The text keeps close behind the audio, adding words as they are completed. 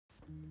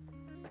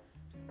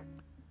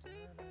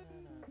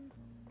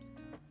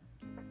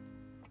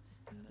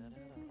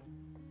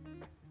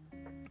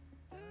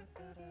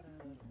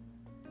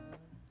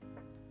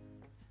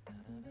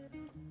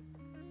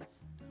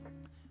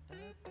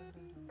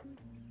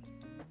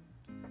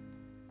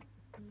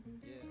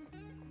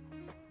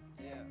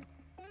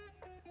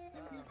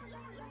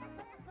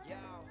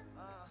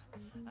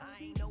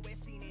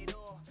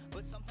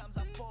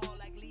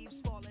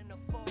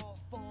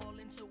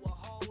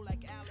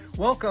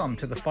Welcome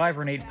to the 5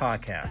 Run 8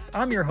 podcast.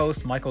 I'm your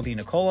host, Michael D.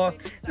 Nicola.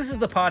 This is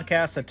the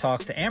podcast that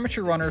talks to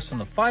amateur runners from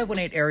the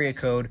 518 area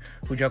code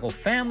who juggle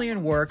family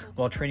and work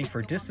while training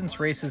for distance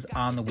races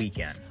on the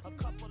weekend.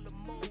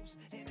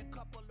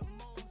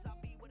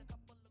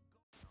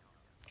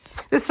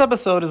 This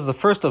episode is the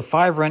first of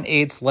 5 Run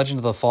 8's Legend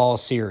of the Fall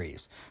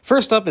series.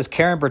 First up is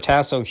Karen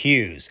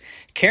Bertasso-Hughes.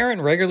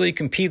 Karen regularly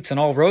competes in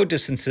all road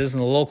distances in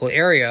the local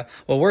area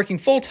while working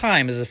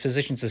full-time as a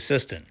physician's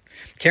assistant.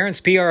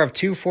 Karen's PR of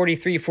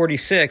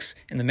 2:43:46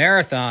 in the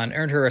marathon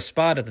earned her a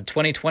spot at the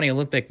 2020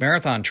 Olympic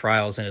Marathon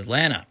Trials in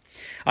Atlanta.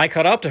 I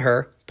caught up to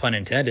her, pun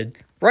intended,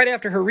 right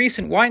after her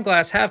recent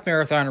Wineglass half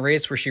marathon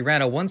race where she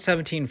ran a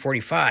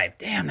 1:17:45.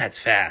 Damn, that's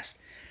fast.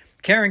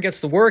 Karen gets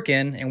the work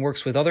in and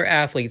works with other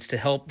athletes to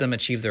help them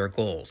achieve their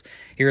goals.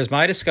 Here is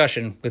my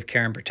discussion with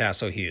Karen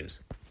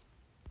Bertasso-Hughes.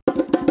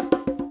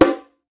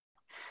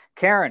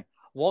 Karen,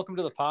 welcome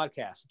to the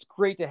podcast. It's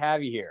great to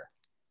have you here.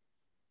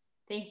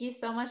 Thank you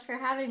so much for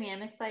having me.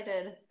 I'm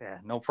excited. Yeah,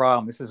 no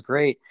problem. This is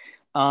great.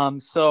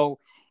 So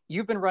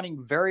you've been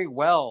running very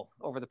well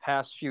over the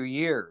past few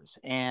years.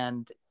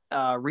 And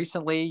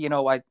recently,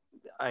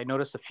 I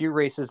noticed a few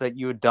races that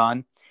you had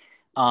done.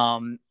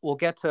 We'll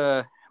get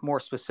to more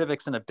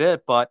specifics in a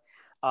bit, but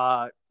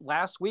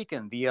last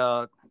weekend,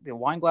 the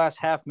Wineglass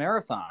half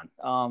marathon,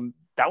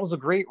 that was a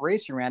great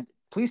race you ran.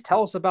 Please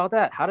tell us about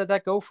that. How did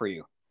that go for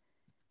you?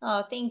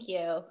 Oh, thank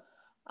you.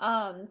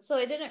 So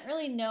I didn't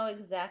really know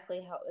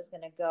exactly how it was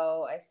going to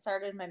go. I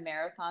started my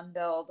marathon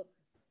build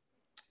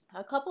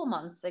a couple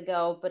months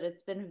ago, but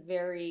it's been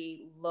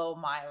very low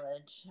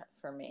mileage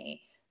for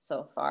me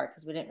so far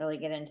because we didn't really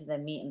get into the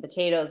meat and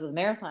potatoes of the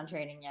marathon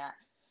training yet.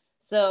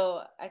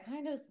 So I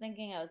kind of was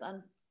thinking I was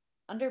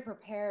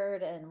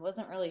underprepared and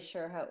wasn't really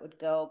sure how it would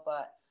go,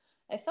 but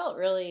I felt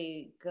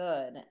really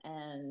good.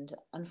 And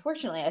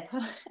unfortunately, I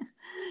thought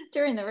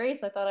during the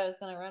race, I thought I was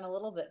going to run a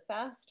little bit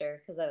faster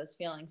because I was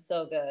feeling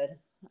so good.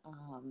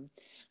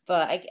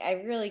 But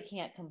I really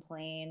can't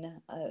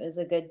complain. It was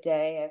a good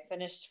day. I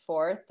finished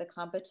fourth. The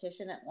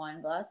competition at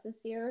Wineglass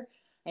this year,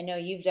 I know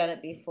you've done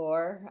it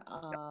before.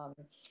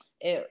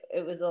 It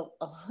was a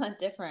lot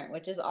different,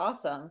 which is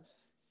awesome.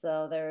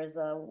 So there's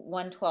a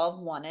 112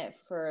 won it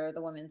for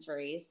the women's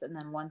race, and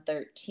then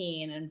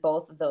 113, and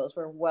both of those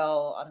were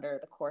well under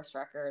the course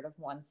record of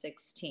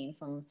 116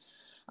 from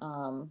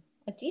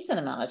a decent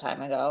amount of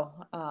time ago.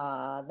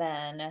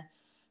 Then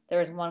there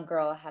was one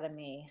girl ahead of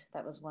me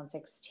that was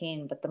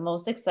 116, but the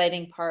most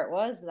exciting part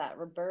was that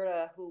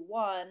Roberta, who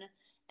won,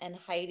 and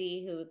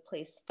Heidi, who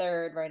placed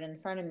third right in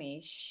front of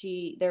me,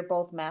 they're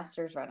both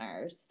masters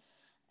runners.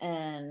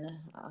 And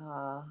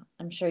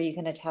I'm sure you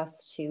can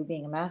attest to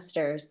being a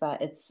master's that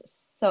it's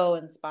so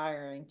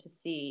inspiring to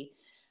see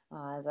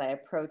as I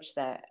approach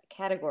that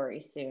category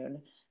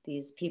soon,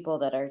 these people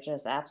that are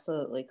just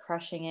absolutely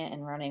crushing it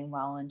and running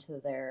well into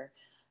their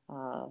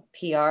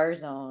PR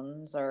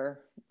zones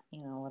or,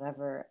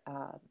 whatever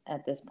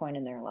at this point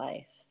in their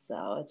life.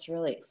 So it's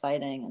really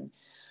exciting.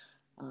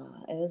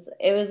 And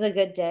it was a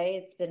good day.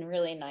 It's been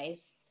really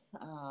nice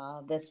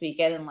this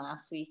weekend and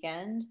last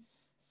weekend.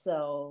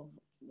 So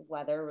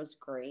weather was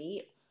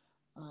great.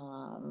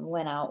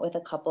 Went out with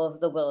a couple of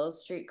the Willow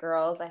Street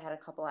girls. I had a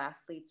couple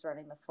athletes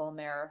running the full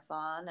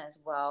marathon as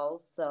well.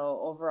 So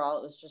overall,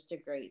 it was just a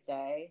great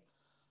day.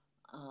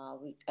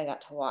 I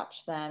got to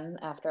watch them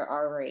after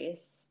our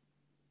race.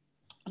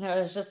 And it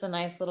was just a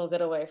nice little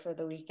getaway for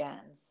the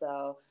weekend.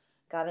 So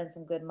got in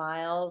some good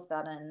miles,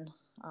 got in,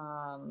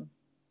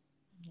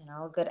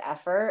 a good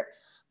effort.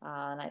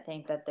 And I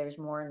think that there's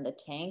more in the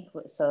tank.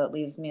 So it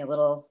leaves me a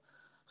little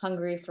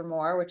hungry for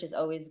more, which is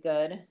always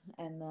good.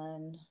 And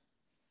then,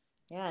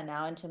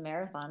 now into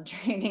marathon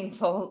training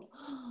full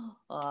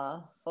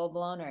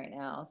blown right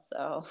now.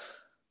 So,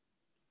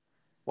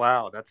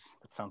 Wow, that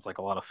sounds like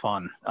a lot of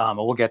fun.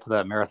 We'll get to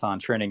that marathon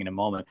training in a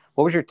moment.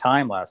 What was your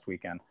time last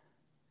weekend?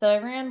 So I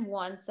ran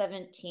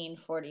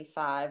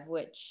 1:17:45,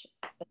 which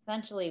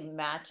essentially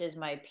matches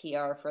my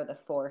PR for the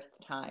fourth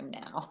time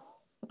now.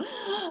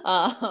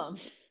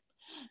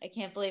 I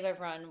can't believe I've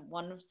run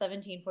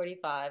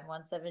 1:17:45,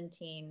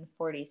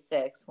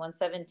 1:17:46,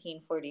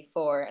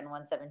 1:17:44, and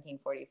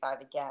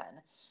 1:17:45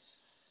 again.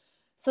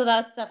 So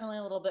that's definitely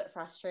a little bit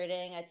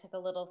frustrating. I took a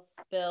little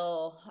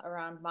spill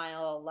around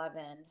mile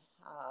 11.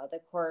 The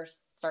course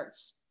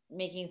starts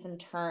making some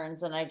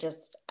turns, and I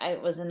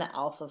was in the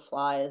alpha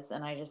flies,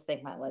 and I just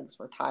think my legs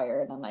were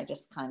tired, and I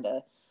just kind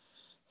of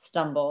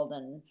stumbled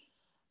and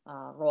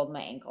rolled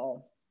my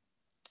ankle.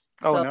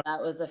 So no.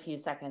 That was a few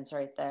seconds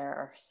right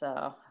there.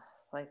 So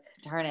it's like,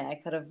 darn it, I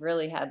could have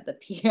really had the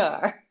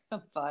PR.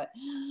 But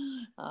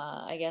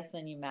I guess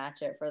when you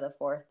match it for the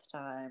fourth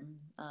time,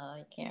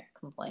 you can't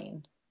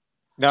complain.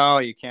 No,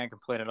 you can't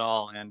complain at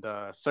all. And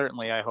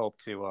certainly I hope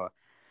to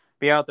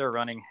be out there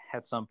running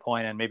at some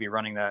point and maybe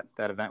running that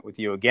event with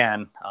you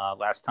again.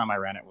 Last time I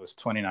ran it was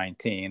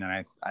 2019,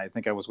 and I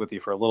think I was with you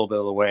for a little bit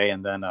of the way,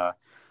 and then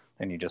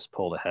you just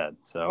pulled ahead.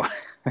 So,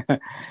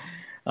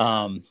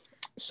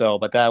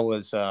 but that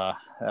was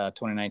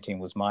 2019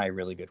 was my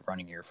really good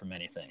running year for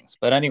many things.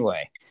 But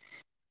anyway,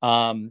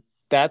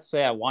 That's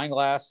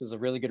Wineglass is a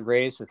really good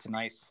race. It's a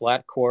nice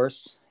flat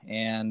course,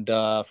 and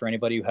for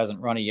anybody who hasn't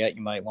run it yet,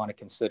 you might want to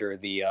consider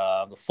the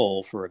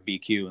full for a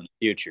BQ in the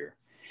future.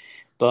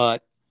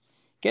 But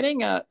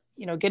getting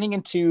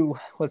into,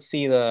 let's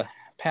see, the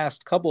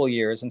past couple of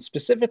years, and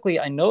specifically,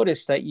 I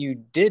noticed that you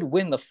did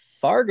win the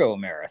Fargo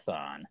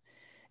Marathon.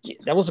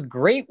 That was a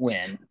great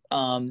win.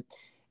 I'm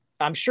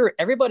sure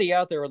everybody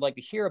out there would like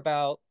to hear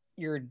about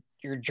your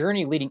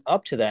journey leading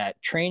up to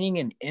that, training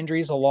and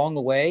injuries along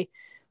the way.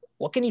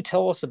 What can you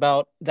tell us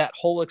about that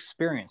whole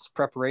experience,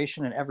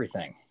 preparation, and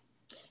everything?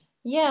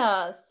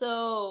 Yeah,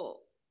 so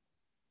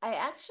I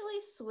actually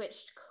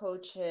switched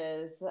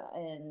coaches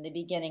in the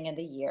beginning of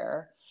the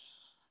year,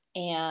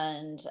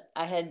 and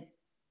I had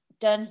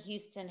done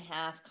Houston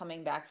half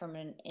coming back from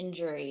an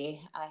injury.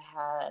 I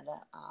had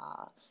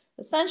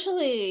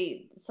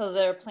essentially, so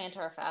their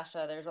plantar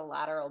fascia, there's a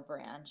lateral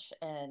branch,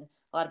 and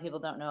a lot of people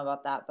don't know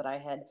about that, but I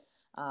had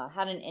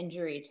had an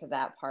injury to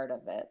that part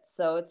of it.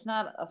 So it's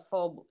not a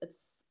full,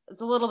 it's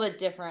a little bit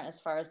different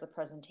as far as the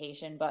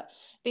presentation, but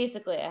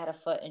basically I had a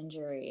foot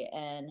injury,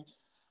 and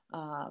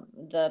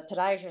the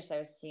podiatrist I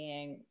was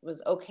seeing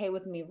was okay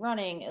with me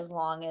running as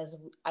long as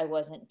I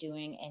wasn't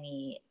doing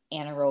any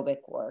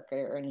anaerobic work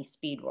or any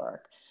speed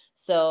work.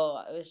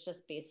 So it was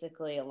just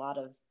basically a lot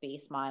of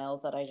base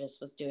miles that I just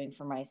was doing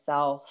for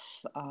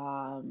myself,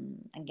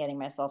 and getting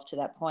myself to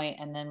that point.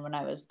 And then when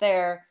I was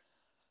there,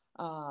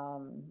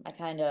 I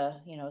kind of,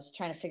 was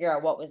trying to figure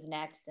out what was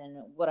next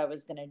and what I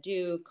was going to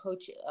do,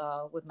 coach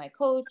with my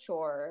coach,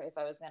 or if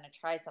I was going to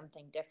try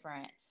something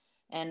different.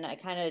 And I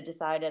kind of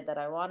decided that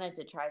I wanted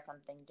to try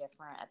something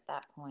different at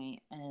that point,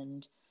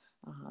 and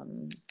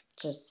um,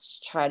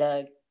 just try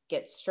to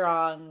get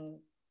strong,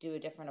 do a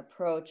different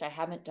approach. I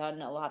haven't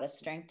done a lot of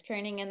strength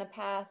training in the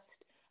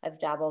past. I've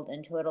dabbled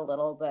into it a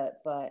little bit,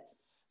 but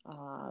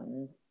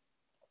um,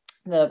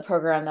 the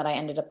program that I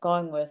ended up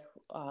going with,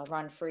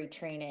 Run Free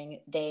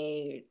Training,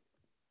 they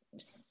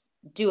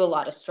do a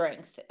lot of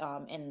strength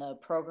in the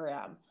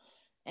program.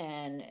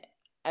 And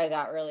I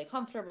got really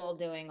comfortable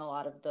doing a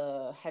lot of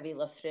the heavy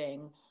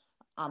lifting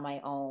on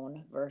my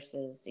own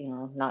versus,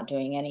 not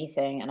doing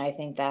anything. And I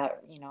think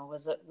that,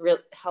 was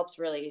helped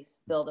really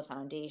build a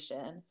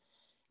foundation.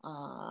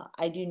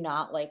 I do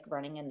not like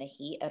running in the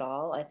heat at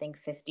all. I think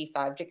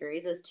 55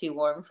 degrees is too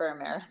warm for a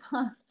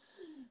marathon.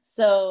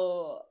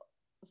 So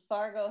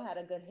Fargo had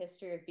a good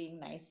history of being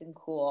nice and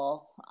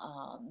cool.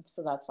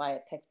 So that's why I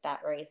picked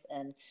that race.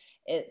 And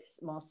it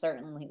most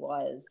certainly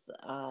was.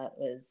 It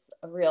was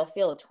a real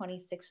feel of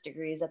 26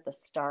 degrees at the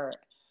start.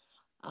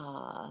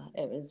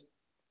 It was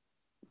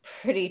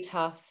pretty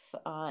tough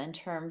in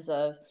terms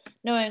of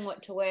knowing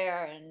what to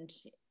wear. And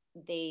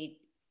they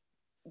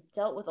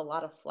dealt with a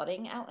lot of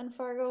flooding out in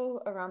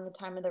Fargo around the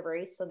time of the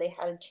race. So they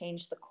had to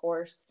change the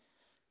course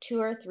 2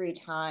 or 3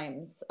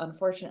 times,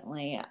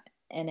 unfortunately.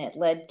 And it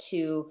led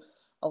to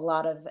a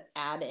lot of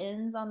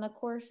add-ins on the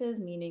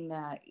courses, meaning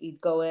that you'd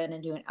go in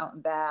and do an out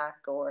and back,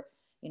 or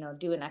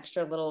do an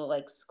extra little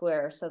like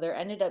square. So there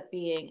ended up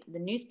being, the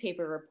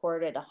newspaper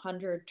reported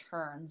 100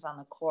 turns on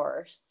the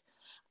course.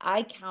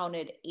 I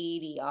counted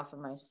 80 off of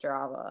my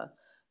Strava,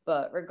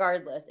 but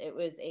regardless, it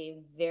was a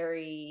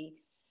very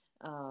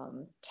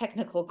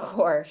technical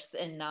course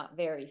and not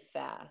very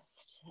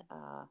fast.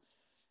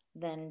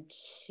 Then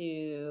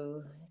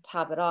to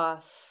top it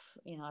off,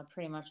 I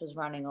pretty much was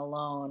running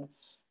alone.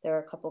 There were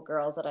a couple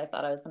girls that I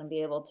thought I was going to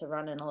be able to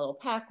run in a little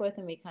pack with,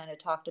 and we kind of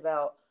talked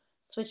about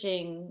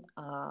switching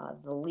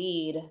the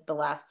lead. The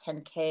last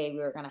 10K, we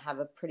were going to have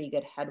a pretty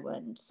good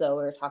headwind. So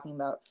we were talking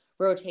about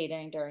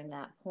rotating during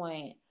that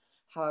point.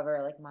 However,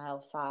 like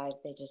mile 5,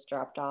 they just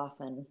dropped off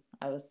and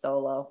I was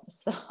solo.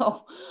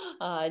 So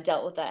I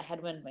dealt with that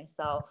headwind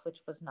myself,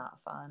 which was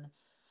not fun.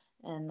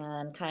 And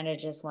then kind of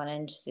just went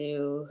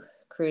into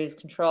cruise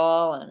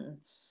control, and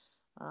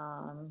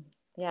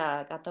yeah,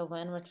 I got the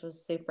win, which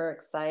was super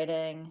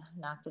exciting.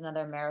 Knocked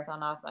another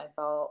marathon off my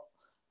belt.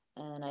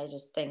 And I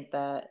just think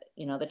that,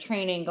 the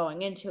training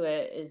going into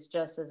it is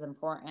just as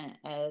important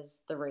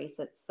as the race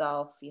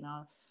itself.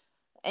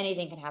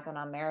 Anything can happen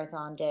on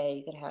marathon day.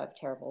 You could have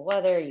terrible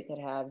weather, you could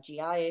have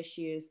GI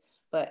issues,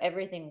 but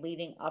everything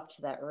leading up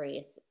to that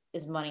race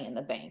is money in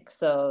the bank.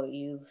 So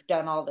you've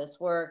done all this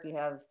work, you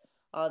have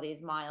all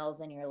these miles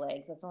in your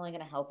legs. That's only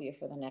going to help you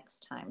for the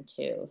next time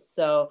too.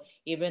 So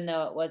even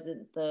though it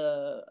wasn't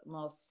the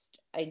most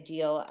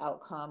ideal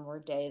outcome or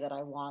day that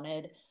I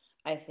wanted,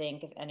 I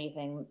think if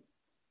anything,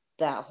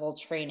 that whole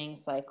training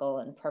cycle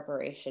and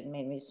preparation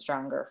made me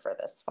stronger for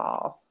this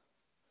fall.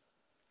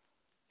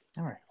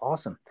 All right,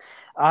 awesome.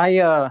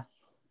 I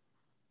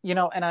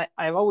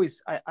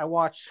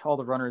watch all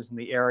the runners in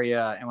the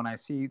area, and when I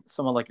see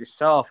someone like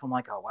yourself, I'm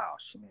like, oh wow,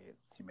 she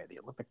made the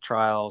Olympic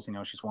trials.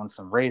 She's won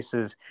some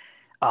races.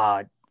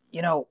 Uh,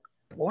 what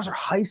was her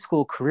high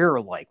school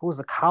career like? What was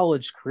the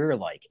college career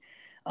like?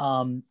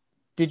 Um,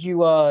 did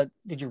you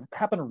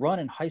happen to run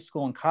in high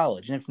school and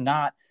college? And if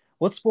not,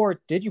 what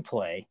sport did you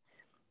play?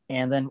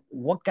 And then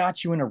what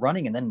got you into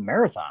running and then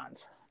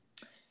marathons?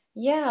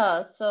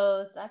 Yeah,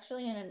 so it's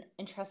actually an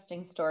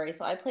interesting story.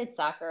 So I played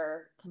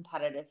soccer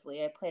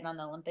competitively. I played on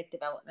the Olympic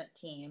development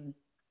team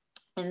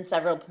and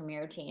several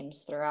premier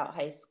teams throughout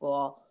high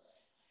school.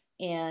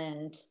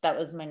 And that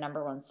was my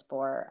number one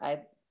sport. I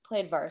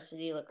played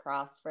varsity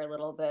lacrosse for a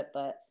little bit,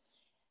 but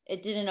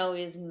it didn't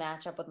always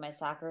match up with my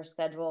soccer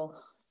schedule.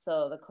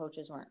 So the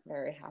coaches weren't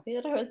very happy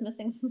that I was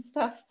missing some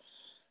stuff.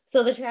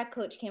 So the track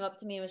coach came up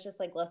to me and was just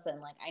like,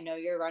 listen, like, I know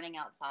you're running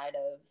outside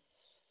of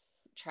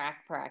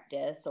track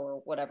practice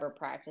or whatever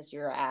practice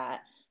you're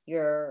at.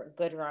 You're a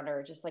good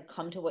runner. Just like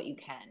come to what you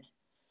can.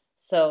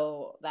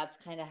 So that's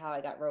kind of how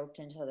I got roped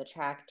into the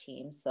track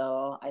team.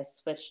 So I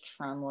switched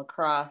from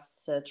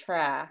lacrosse to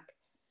track,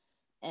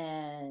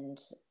 and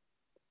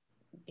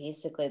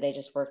basically they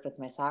just worked with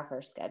my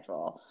soccer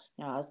schedule.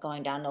 I was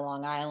going down to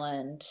Long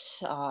Island,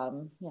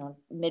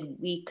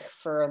 midweek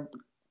for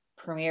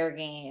premier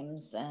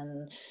games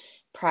and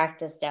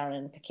practice down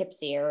in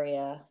Poughkeepsie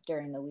area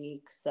during the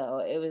week. So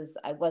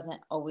I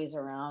wasn't always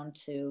around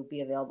to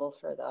be available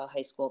for the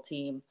high school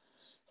team.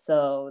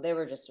 So they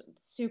were just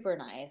super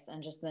nice,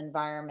 and just the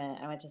environment.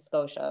 I went to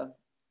Scotia.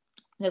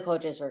 The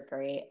coaches were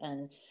great,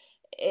 and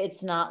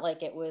it's not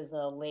like it was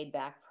a laid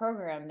back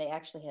program. They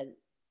actually had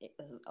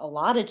a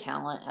lot of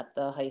talent at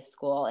the high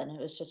school, and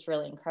it was just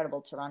really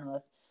incredible to run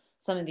with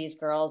some of these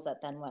girls that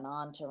then went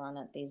on to run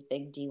at these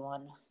big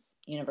D1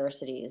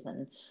 universities,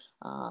 and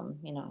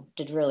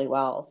did really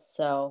well.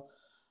 So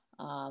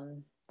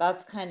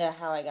that's kind of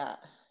how I got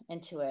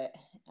into it.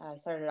 I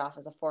started off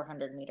as a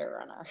 400-meter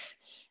runner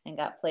and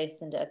got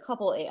placed into a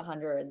couple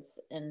 800s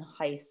in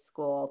high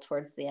school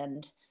towards the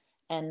end.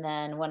 And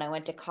then when I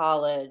went to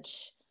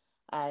college,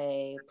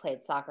 I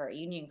played soccer at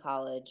Union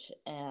College,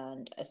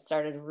 and I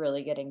started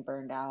really getting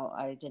burned out.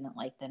 I didn't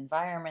like the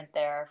environment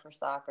there for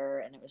soccer,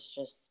 and it was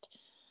just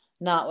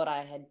not what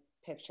I had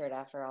pictured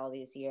after all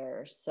these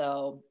years.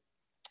 So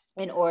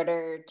in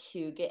order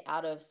to get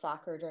out of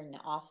soccer during the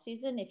off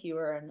season, if you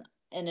were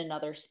in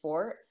another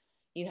sport,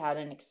 you had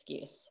an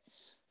excuse.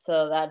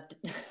 So that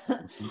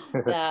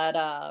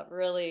that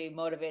really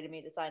motivated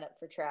me to sign up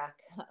for track.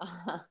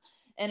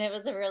 And it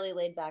was a really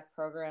laid back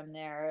program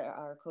there.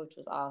 Our coach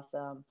was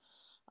awesome.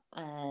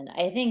 And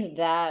I think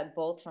that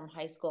both from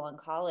high school and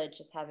college,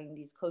 just having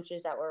these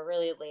coaches that were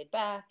really laid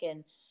back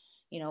and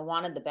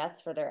wanted the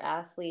best for their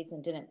athletes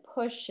and didn't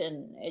push,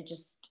 and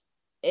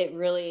it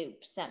really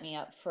set me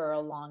up for a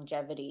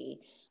longevity,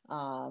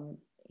 um,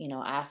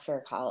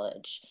 after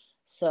college.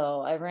 So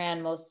I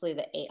ran mostly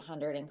the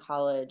 800 in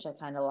college. I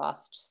kind of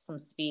lost some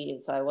speed,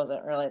 so I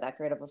wasn't really that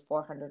great of a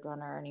 400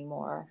 runner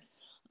anymore.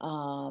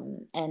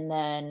 And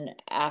then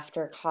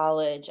after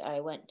college, I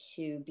went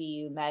to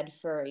BU Med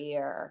for a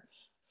year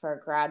for a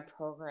grad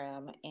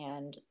program.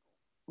 And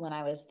when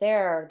I was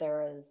there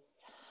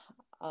was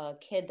a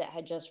kid that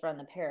had just run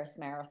the Paris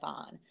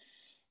Marathon.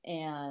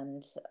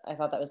 And I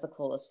thought that was the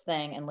coolest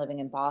thing. And living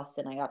in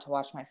Boston, I got to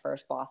watch my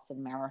first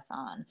Boston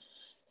Marathon.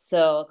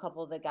 So a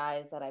couple of the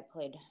guys that I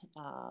played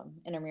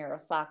intramural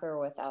soccer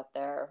with out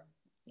there,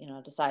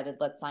 decided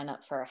let's sign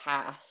up for a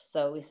half.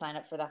 So we signed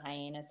up for the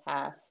Hyannis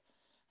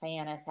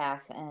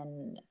half,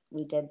 and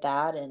we did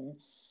that, and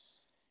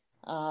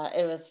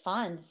it was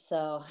fun.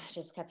 So I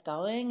just kept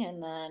going,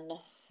 and then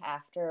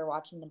after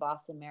watching the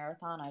Boston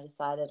Marathon, I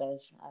decided I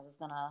was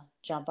gonna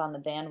jump on the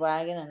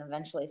bandwagon and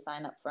eventually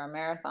sign up for a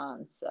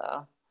marathon.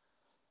 So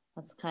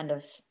that's kind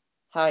of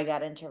how I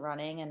got into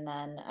running, and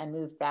then I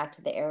moved back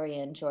to the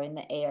area and joined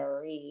the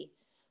ARE,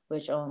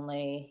 which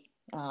only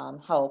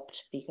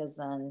helped because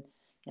then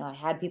I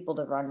had people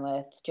to run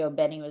with. Joe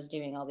Benny was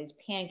doing all these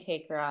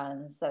pancake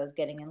runs. So I was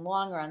getting in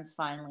long runs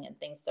finally, and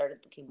things started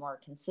looking more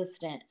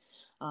consistent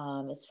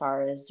as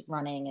far as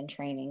running and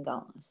training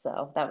going.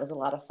 So that was a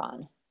lot of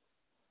fun.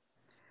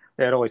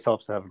 Yeah, it always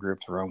helps to have a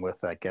group to run with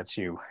that gets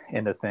you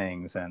into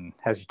things and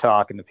has you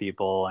talking to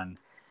people and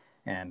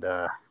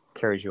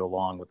carries you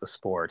along with the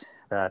sport.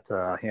 That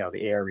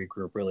the ARE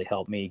group really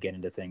helped me get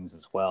into things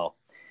as well.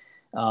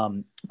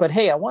 But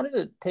hey, I wanted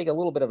to take a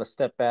little bit of a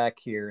step back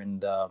here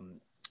and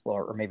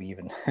or maybe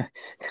even kind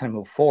of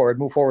move forward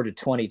to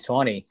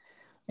 2020.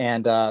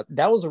 And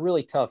that was a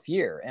really tough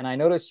year. And I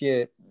noticed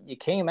you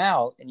came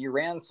out and you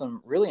ran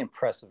some really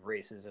impressive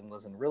races and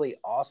was in really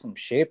awesome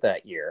shape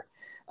that year.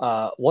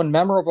 One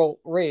memorable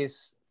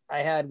race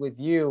I had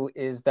with you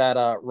is that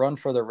Run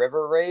for the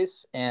River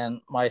race, and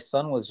my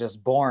son was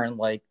just born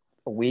like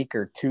a week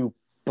or two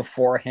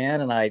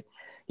beforehand, and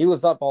he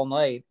was up all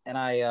night, and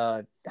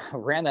I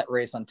ran that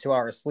race on 2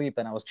 hours sleep,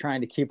 and I was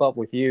trying to keep up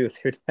with you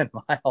through 10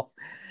 miles.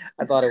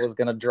 I thought it was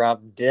going to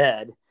drop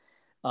dead.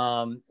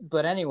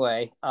 But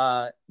anyway,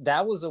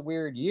 that was a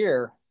weird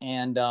year.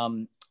 And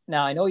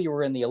now I know you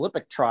were in the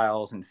Olympic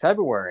trials in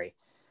February,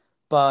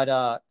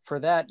 but for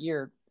that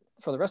year,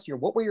 for the rest of the year,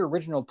 what were your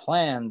original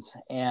plans?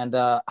 And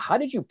how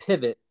did you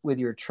pivot with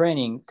your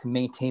training to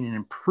maintain and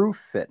improve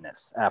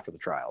fitness after the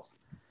trials?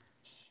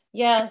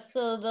 Yeah,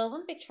 so the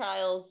Olympic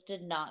trials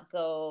did not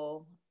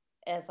go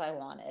as I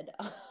wanted.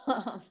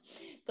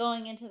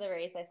 Going into the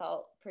race, I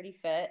felt pretty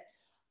fit.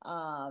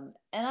 And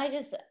I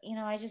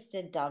just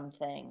did dumb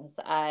things.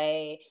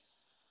 I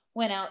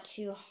went out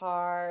too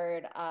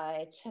hard.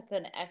 I took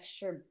an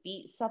extra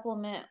beet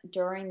supplement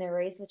during the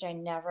race, which I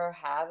never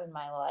have in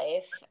my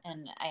life.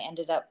 And I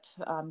ended up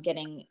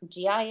getting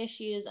GI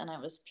issues and I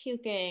was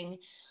puking.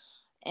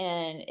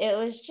 And it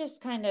was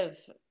just kind of,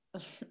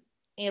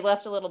 it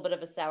left a little bit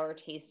of a sour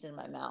taste in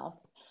my mouth.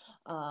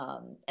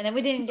 And then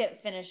we didn't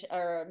get finish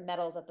or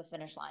medals at the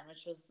finish line,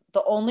 which was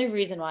the only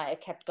reason why I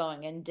kept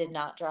going and did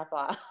not drop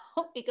off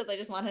because I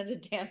just wanted a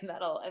damn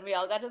medal. And we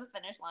all got to the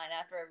finish line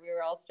after we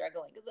were all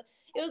struggling because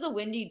it was a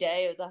windy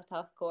day. It was a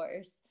tough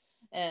course.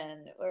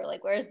 And we were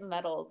like, where's the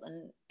medals?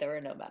 And there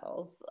were no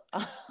medals.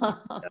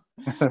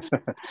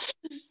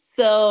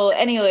 So,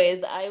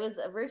 anyways, I was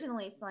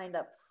originally signed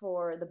up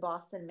for the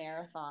Boston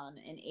Marathon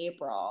in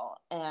April,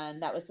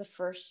 and that was the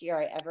first year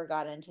I ever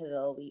got into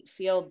the elite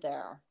field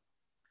there.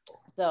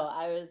 So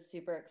I was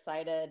super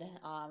excited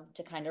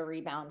to kind of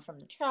rebound from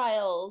the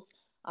trials,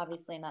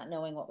 obviously not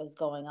knowing what was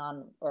going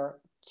on or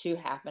to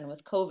happen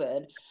with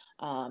COVID.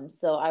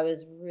 So I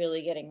was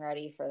really getting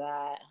ready for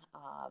that.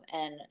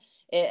 And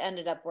it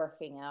ended up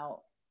working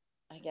out,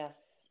 I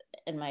guess,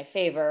 in my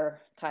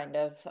favor, kind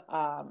of.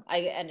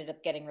 I ended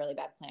up getting really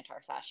bad plantar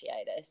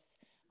fasciitis.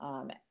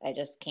 I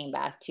just came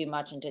back too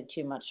much and did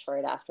too much for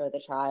it after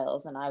the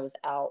trials, and I was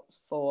out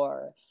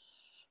for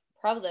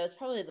probably that was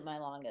probably my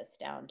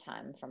longest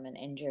downtime from an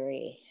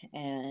injury.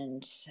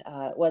 And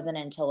it wasn't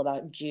until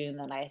about June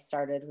that I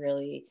started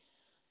really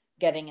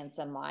getting in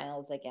some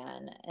miles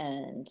again.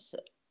 And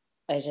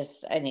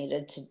I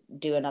needed to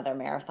do another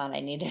marathon.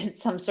 I needed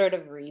some sort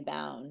of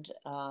rebound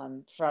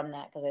from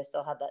that because I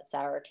still had that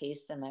sour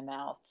taste in my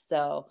mouth.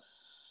 So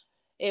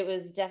it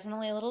was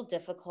definitely a little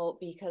difficult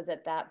because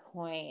at that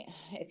point,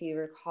 if you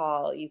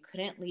recall, you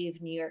couldn't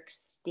leave New York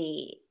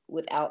State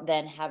without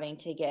then having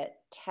to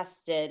get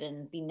tested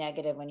and be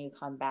negative when you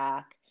come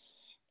back.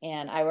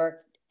 And I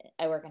work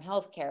in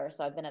healthcare,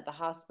 so I've been at the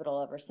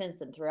hospital ever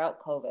since and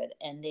throughout COVID,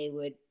 and they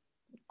would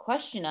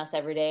question us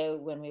every day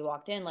when we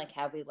walked in, like,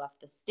 have we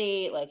left the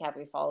state? Like, have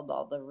we followed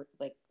all the,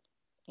 like,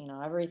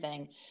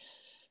 everything.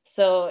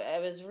 So I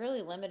was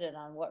really limited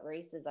on what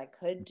races I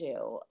could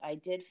do. I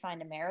did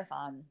find a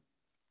marathon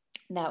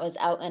that was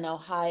out in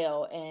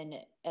Ohio. And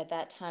at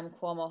that time,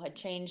 Cuomo had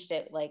changed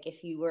it. Like,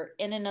 if you were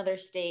in another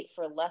state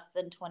for less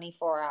than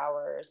 24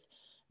 hours,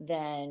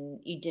 then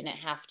you didn't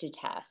have to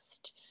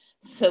test.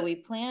 So we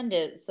planned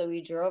it. So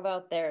we drove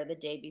out there the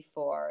day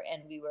before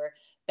and we were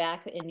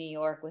back in New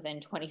York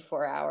within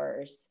 24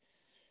 hours.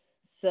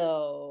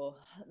 So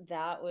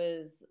that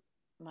was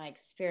my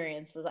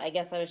experience. Was, I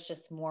guess I was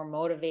just more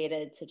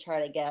motivated to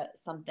try to get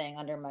something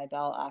under my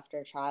belt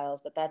after trials,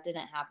 but that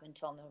didn't happen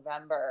until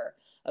November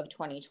of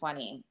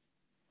 2020.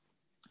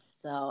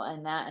 So,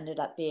 and that ended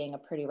up being a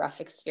pretty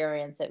rough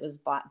experience. It was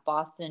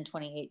Boston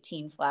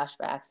 2018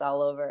 flashbacks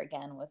all over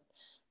again with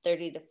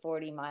 30 to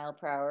 40 mile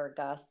per hour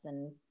gusts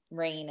and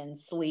rain and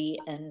sleet.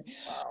 And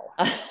Wow.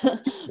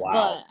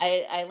 Wow. but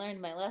I learned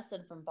my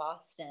lesson from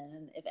Boston.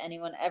 And if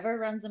anyone ever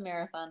runs a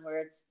marathon where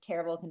it's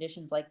terrible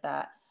conditions like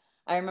that,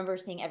 I remember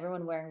seeing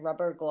everyone wearing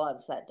rubber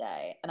gloves that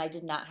day, and I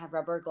did not have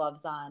rubber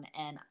gloves on,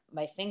 and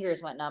my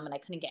fingers went numb, and I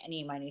couldn't get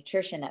any of my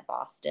nutrition at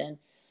Boston.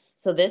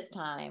 So this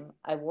time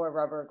I wore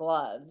rubber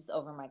gloves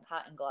over my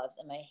cotton gloves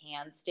and my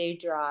hands stayed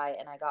dry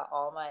and I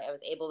was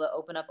able to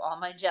open up all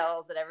my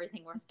gels and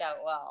everything worked out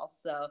well.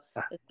 So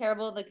as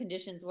terrible the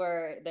conditions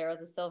were, there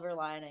was a silver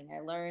lining. I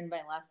learned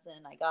my lesson.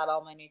 I got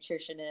all my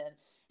nutrition in,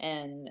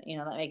 and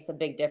that makes a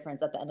big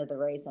difference at the end of the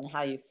race and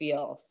how you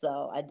feel.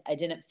 So I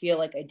didn't feel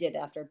like I did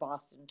after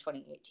Boston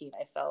 2018.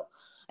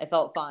 I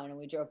felt fine, and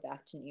we drove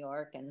back to New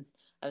York and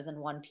I was in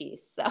one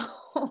piece.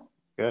 So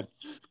Good.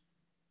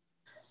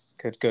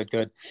 Good. Good.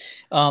 Good.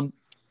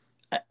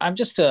 I'm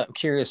just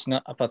curious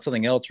about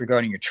something else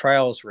regarding your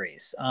trials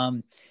race.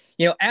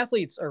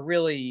 Athletes are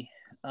really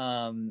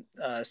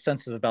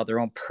sensitive about their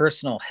own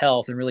personal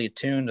health and really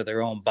attuned to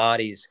their own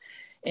bodies.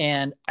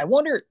 And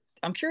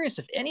I'm curious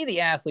if any of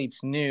the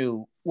athletes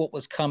knew what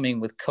was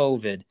coming with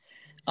COVID,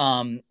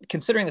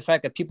 considering the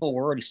fact that people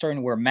were already starting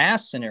to wear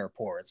masks in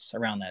airports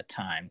around that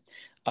time.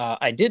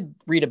 I did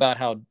read about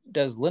how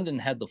Des Linden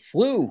had the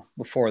flu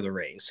before the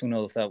race. Who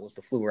knows if that was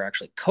the flu or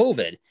actually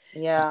COVID?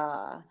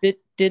 yeah.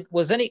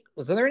 Was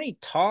there any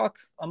talk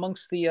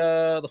amongst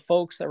the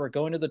folks that were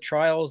going to the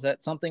trials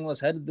that something was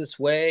headed this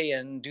way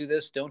and do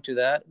this, don't do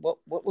that? What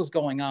was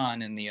going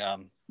on in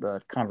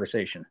the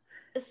conversation?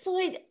 So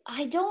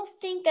I don't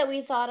think that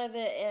we thought of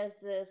it as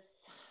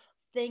this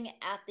thing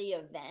at the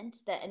event,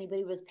 that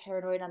anybody was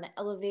paranoid on the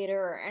elevator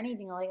or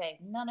anything like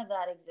that. None of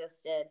that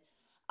existed.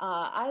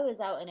 I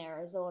was out in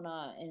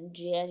Arizona in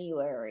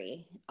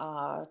January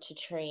to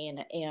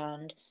train,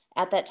 and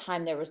at that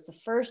time there was the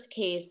first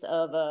case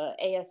of a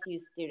ASU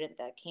student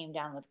that came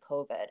down with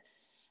COVID,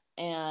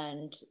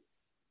 and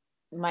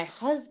my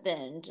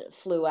husband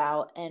flew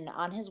out, and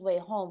on his way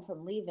home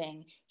from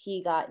leaving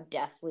he got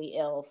deathly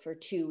ill for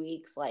 2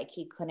 weeks. Like,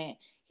 he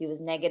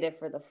was negative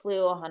for the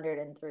flu,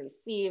 103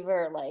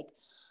 fever, like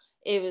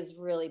it was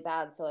really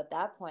bad. So at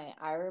that point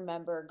I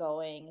remember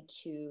going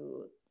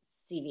to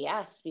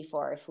CVS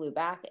before I flew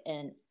back,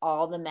 and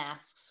all the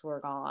masks were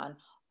gone,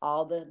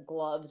 all the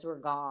gloves were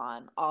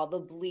gone, all the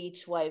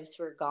bleach wipes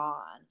were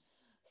gone.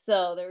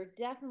 So there were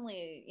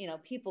definitely,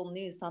 people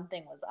knew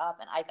something was up,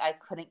 and I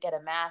couldn't get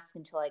a mask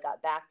until I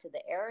got back to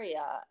the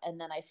area.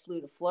 And then I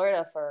flew to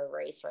Florida for a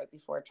race right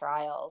before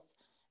trials.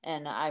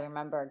 And I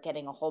remember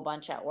getting a whole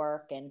bunch at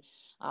work and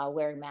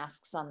wearing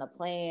masks on the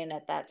plane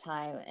at that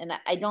time. And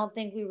I don't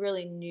think we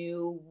really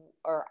knew,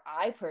 or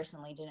I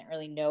personally didn't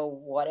really know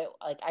what it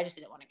like. I just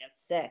didn't want to get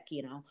sick.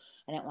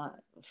 I didn't want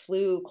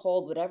flu,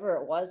 cold, whatever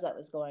it was that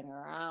was going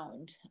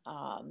around.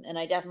 And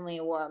I definitely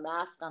wore a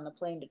mask on the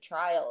plane to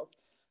trials.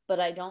 But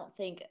I don't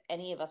think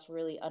any of us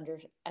really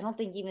I don't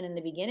think even in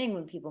the beginning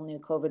when people knew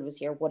COVID was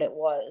here, what it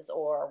was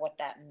or what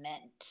that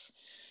meant.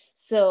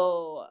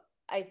 So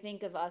I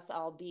think of us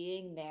all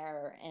being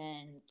there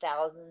and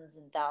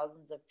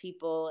thousands of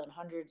people and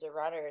hundreds of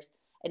runners.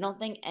 I don't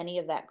think any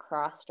of that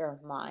crossed our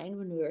mind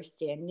when we were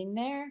standing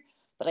there.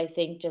 But I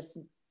think just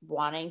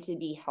wanting to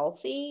be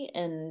healthy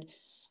and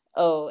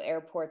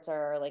airports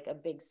are like a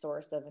big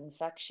source of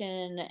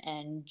infection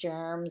and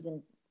germs,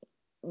 and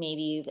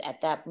maybe I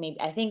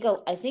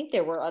think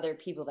there were other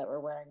people that were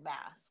wearing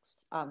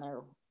masks on their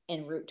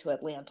en route to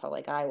Atlanta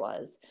like I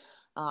was.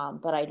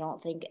 But I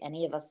don't think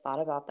any of us thought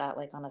about that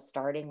like on a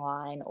starting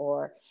line,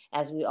 or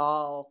as we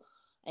all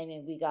I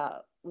mean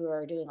we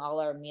were doing all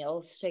our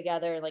meals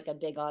together in like a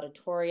big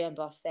auditorium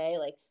buffet.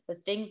 Like the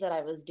things that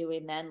I was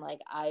doing then,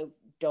 like I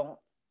don't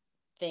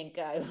think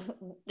I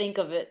think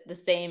of it the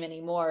same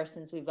anymore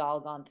since we've all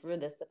gone through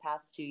this the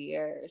past 2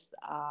 years.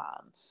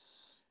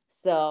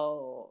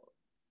 So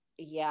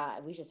yeah,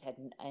 we just had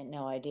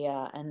no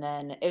idea. And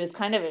then it was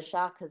kind of a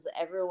shock because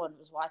everyone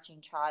was watching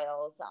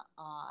trials.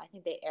 I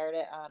think they aired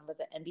it on,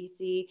 was it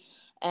NBC?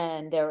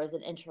 And there was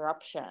an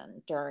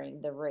interruption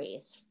during the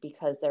race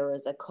because there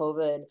was a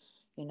COVID,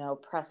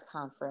 press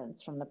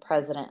conference from the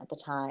president at the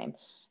time.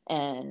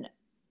 And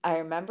I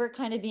remember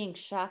kind of being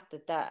shocked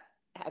that that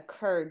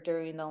occurred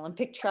during the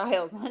Olympic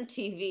trials on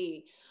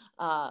TV.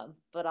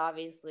 But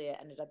obviously it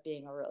ended up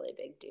being a really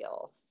big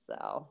deal.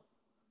 So.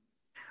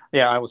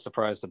 Yeah, I was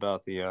surprised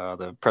about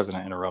the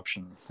president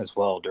interruption as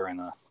well during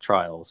the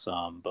trials.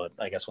 But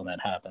I guess when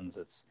that happens,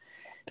 it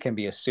can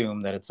be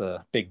assumed that it's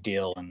a big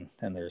deal and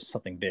there's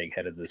something big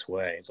headed this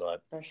way.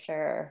 But For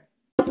sure.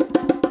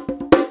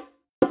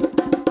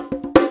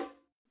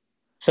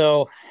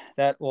 so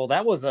that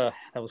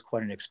was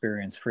quite an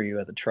experience for you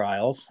at the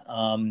trials.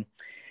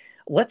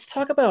 Let's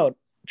talk about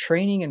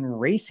training and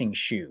racing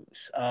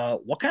shoes.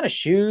 What kind of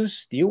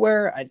shoes do you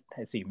wear?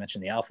 I see you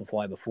mentioned the Alpha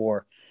Fly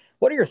before.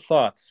 What are your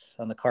thoughts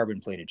on the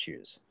carbon plated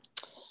shoes?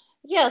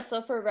 Yeah,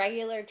 so for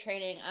regular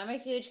training, I'm a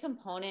huge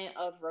component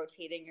of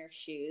rotating your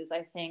shoes.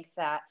 I think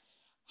that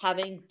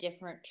having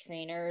different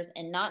trainers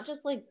and not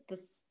just like the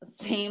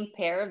same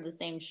pair of the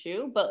same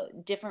shoe,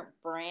 but different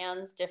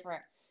brands,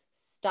 different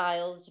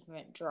styles,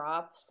 different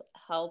drops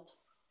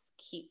helps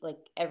keep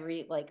like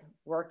every like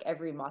work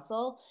every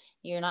muscle.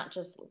 You're not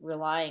just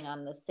relying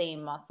on the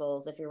same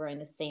muscles if you're wearing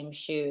the same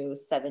shoe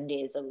 7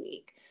 days a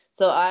week.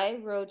 So I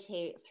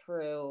rotate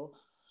through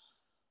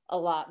a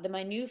lot.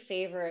 My new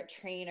favorite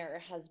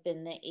trainer has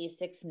been the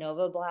Asics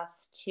Nova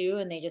Blast 2,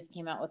 and they just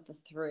came out with the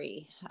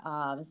 3.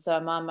 So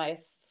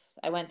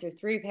I went through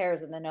 3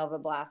 pairs of the Nova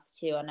Blast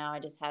 2, and now I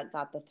just had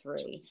got the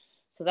 3.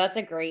 So that's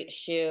a great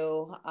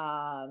shoe.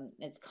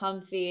 It's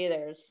comfy.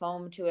 There's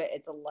foam to it.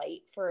 It's a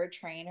light for a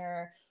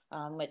trainer,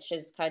 which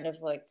is kind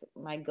of like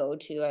my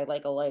go-to. I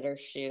like a lighter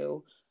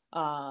shoe.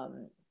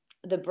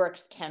 The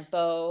Brooks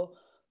Tempo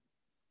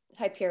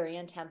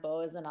Hyperion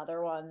Tempo is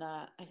another one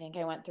that I think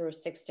I went through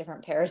 6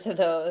 different pairs of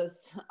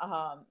those.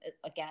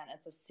 Again,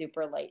 it's a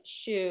super light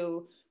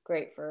shoe,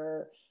 great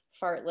for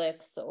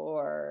fartleks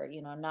or,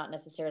 not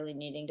necessarily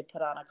needing to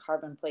put on a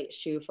carbon plate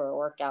shoe for a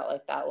workout,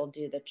 like that will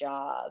do the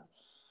job.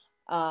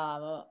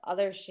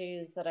 Other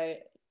shoes that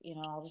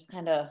I'll just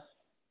kind of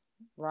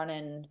run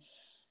in.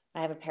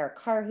 I have a pair of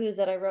Carhu's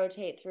that I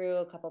rotate through,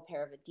 a couple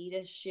pair of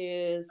Adidas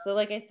shoes. So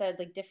like I said,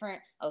 like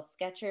different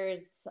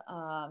Skechers,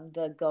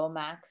 the Go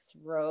Max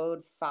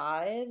Road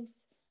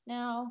 5s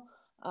now.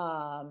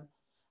 Um,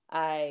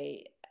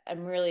 I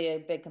am really a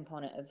big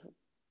component of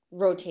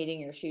rotating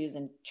your shoes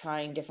and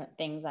trying different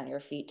things on your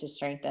feet to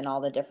strengthen all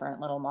the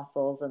different little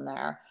muscles in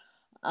there.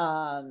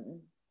 Um,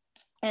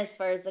 as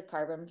far as the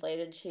carbon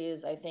plated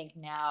shoes, I think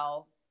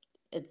now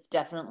it's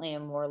definitely a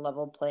more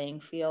level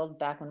playing field.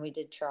 Back when we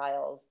did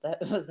trials,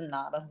 that was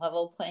not a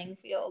level playing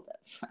field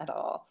at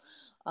all.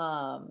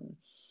 Um,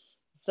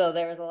 so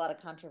there was a lot of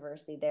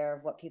controversy there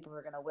of what people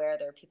were going to wear.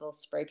 There were people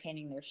spray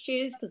painting their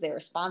shoes because they were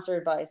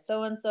sponsored by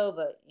so and so,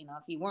 but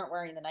if you weren't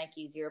wearing the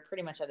Nikes, you're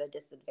pretty much at a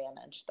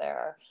disadvantage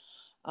there.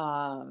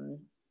 Um,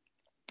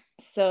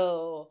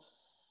 so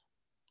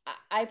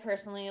I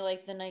personally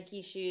like the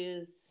Nike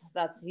shoes.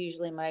 That's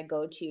usually my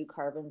go-to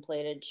carbon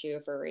plated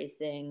shoe for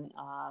racing.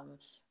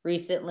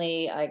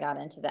 Recently, I got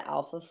into the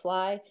Alpha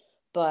Fly,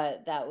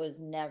 but that was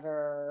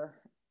never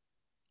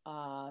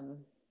um,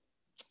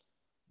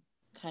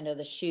 kind of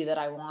the shoe that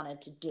I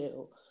wanted to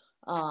do.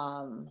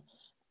 Um,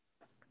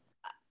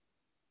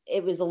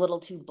 it was a little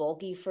too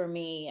bulky for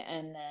me,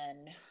 and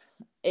then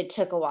it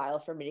took a while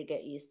for me to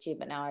get used to,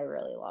 but now I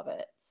really love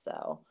it.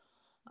 So,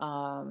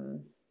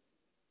 um,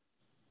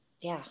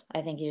 yeah,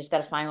 I think you just got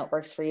to find what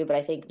works for you. But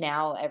I think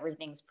now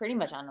everything's pretty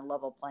much on a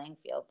level playing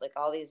field. Like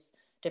all these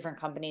different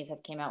companies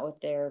have came out with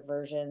their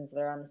versions.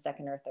 They're on the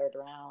second or third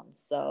round.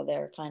 So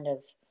they're kind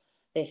of,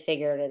 they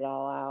figured it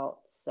all out.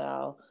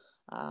 So,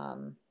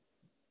 um,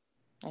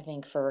 I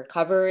think for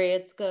recovery,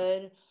 it's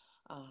good.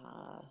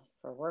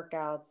 For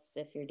workouts,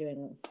 if you're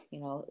doing,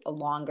 a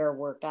longer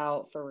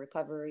workout for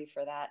recovery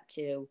for that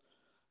too.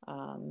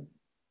 Um,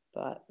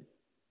 but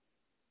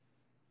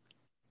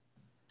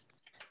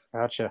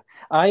Gotcha.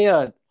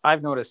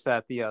 I've noticed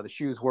that the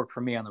shoes work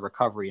for me on the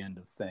recovery end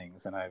of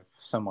things, and I've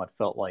somewhat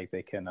felt like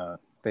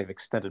they've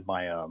extended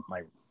my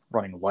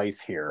running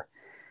life here.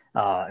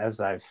 As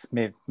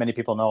many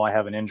people know, I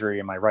have an injury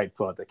in my right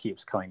foot that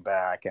keeps coming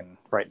back, and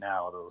right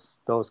now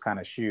those kind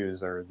of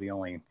shoes are the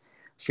only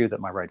shoe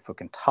that my right foot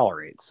can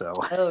tolerate. So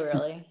oh,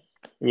 really?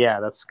 yeah,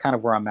 that's kind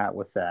of where I'm at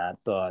with that.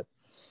 But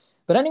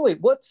anyway,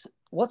 what's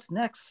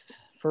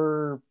next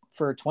for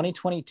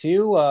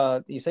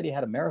 2022? You said you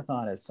had a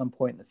marathon at some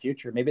point in the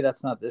future. Maybe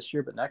that's not this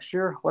year, but next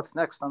year. What's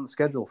next on the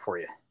schedule for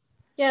you?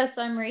 Yeah,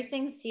 so I'm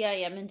racing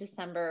CIM in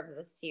December of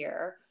this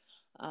year.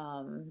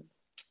 Um,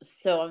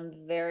 so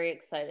I'm very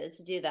excited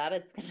to do that.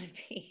 It's going to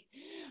be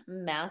a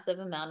massive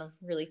amount of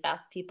really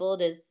fast people.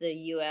 It is the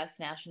U.S.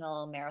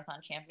 National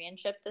Marathon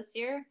Championship this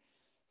year.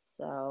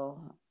 So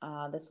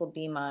this will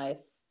be my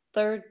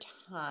third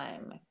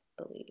time,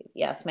 I believe.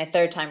 Yes, my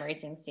third time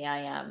racing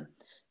CIM.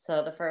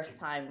 So the first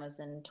time was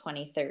in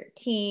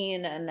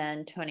 2013 and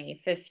then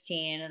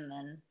 2015 and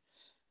then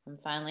I'm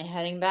finally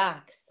heading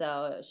back,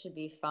 so it should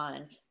be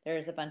fun.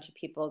 There's a bunch of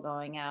people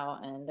going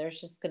out, and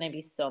there's just going to be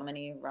so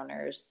many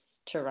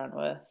runners to run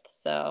with.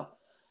 So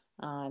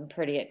I'm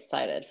pretty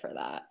excited for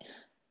that.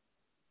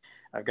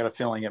 I've got a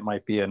feeling it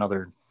might be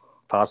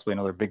possibly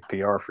another big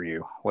PR for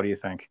you. What do you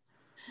think?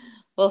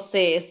 We'll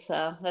see.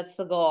 So that's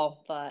the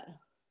goal. But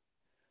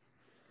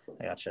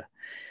Gotcha.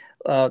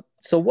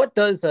 So what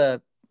does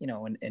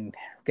in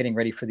getting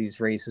ready for these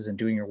races and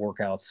doing your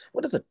workouts,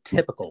 what does a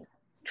typical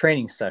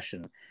training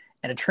session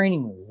and a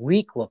training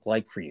week look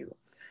like for you?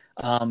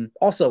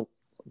 Also,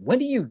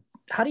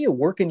 how do you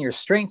work in your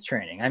strength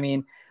training? I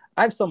mean,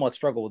 I've somewhat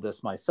struggled with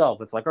this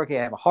myself. It's like, okay,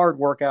 I have a hard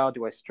workout.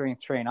 Do I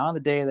strength train on the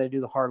day that I do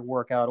the hard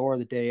workout or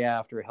the day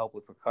after to help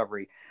with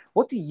recovery?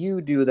 What do you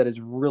do that has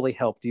really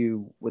helped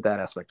you with that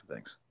aspect of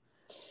things?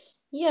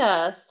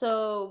 yeah,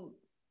 so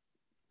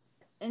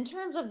in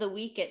terms of the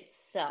week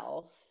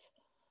itself,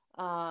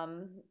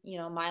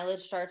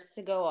 mileage starts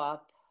to go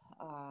up.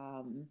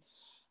 Um,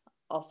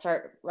 I'll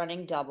start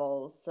running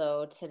doubles.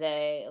 So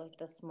today, like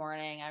this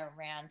morning, I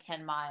ran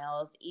 10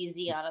 miles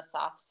easy on a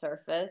soft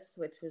surface,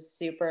 which was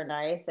super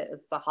nice. It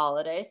was the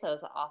holiday, so I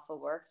was off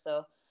of work.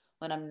 So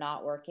when I'm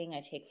not working,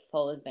 I take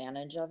full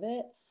advantage of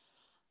it.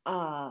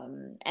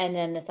 And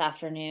then this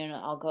afternoon,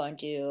 I'll go and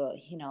do,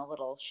 a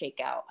little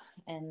shakeout.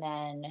 And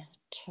then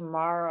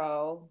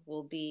tomorrow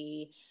will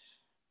be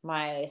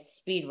my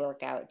speed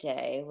workout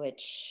day,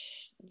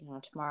 which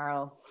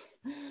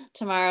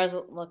tomorrow's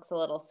looks a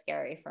little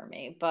scary for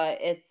me, but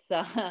it's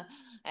I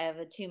have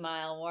a 2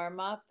 mile warm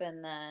up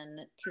and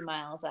then 2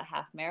 miles at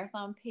half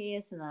marathon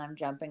pace, and then I'm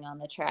jumping on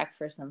the track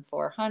for some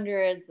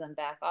 400s, then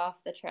back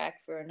off the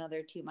track for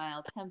another 2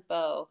 mile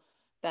tempo,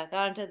 back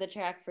onto the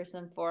track for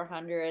some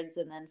 400s,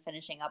 and then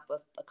finishing up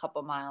with a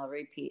couple mile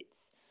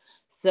repeats.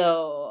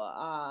 So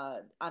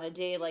on a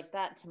day like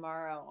that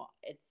tomorrow,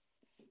 it's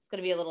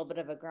going to be a little bit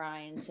of a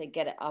grind to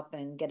get it up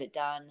and get it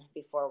done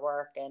before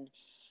work. And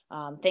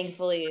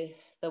thankfully,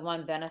 the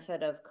one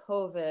benefit of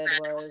COVID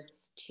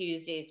was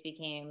Tuesdays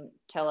became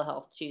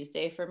telehealth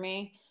Tuesday for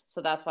me.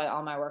 So that's why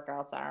all my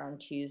workouts are on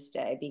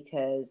Tuesday,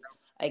 because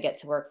I get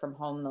to work from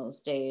home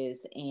those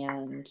days,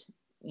 and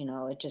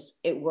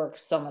it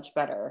works so much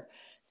better.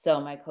 So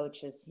my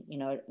coach has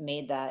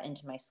made that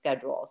into my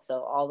schedule.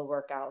 So all the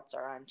workouts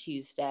are on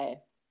Tuesday.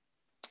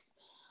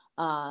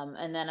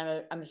 And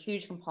then I'm a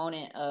huge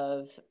component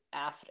of,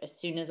 after as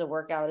soon as a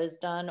workout is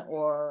done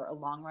or a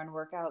long run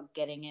workout,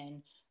 getting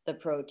in the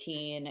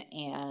protein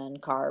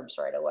and carbs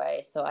right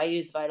away. So I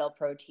use Vital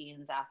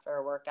Proteins after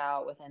a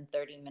workout within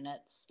 30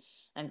 minutes.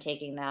 I'm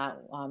taking that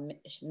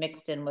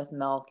mixed in with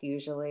milk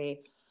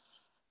usually,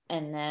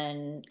 and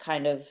then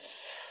kind of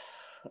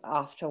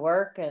off to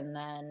work. And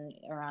then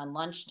around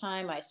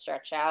lunchtime, I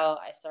stretch out.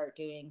 I start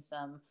doing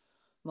some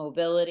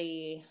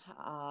mobility.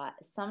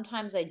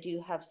 Sometimes I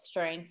do have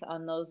strength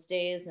on those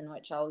days, in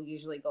which I'll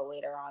usually go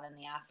later on in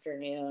the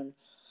afternoon,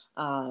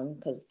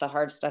 because the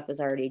hard stuff is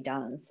already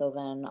done. So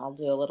then I'll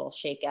do a little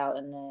shakeout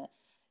in the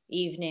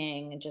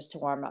evening just to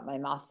warm up my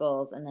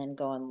muscles and then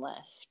go and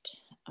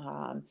lift.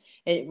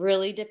 It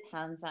really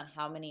depends on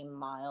how many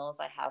miles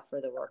I have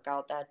for the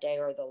workout that day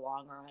or the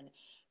long run.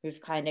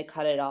 We've kind of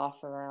cut it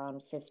off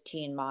around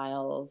 15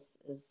 miles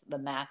is the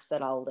max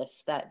that I'll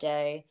lift that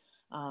day.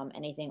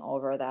 Anything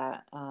over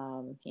that,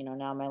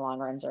 now my long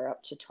runs are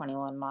up to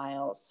 21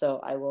 miles. So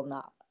I will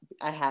not,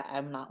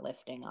 I'm not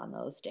lifting on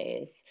those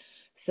days.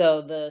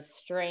 So the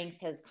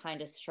strength has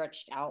kind of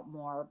stretched out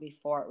more.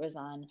 Before it was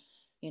on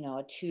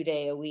a 2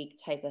 day a week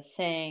type of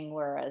thing,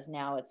 whereas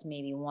now it's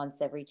maybe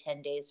once every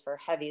 10 days for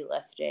heavy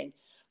lifting.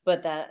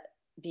 But that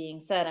being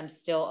said, I'm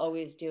still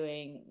always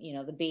doing,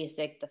 the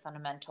basic, the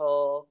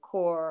fundamental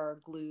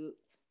core, glute,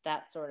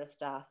 that sort of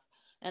stuff.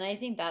 And I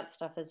think that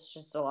stuff is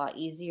just a lot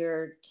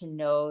easier to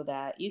know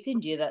that you can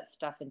do that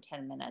stuff in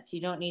 10 minutes. You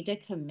don't need to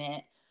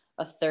commit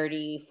a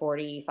 30,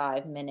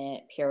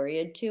 45-minute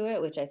period to it,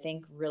 which I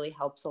think really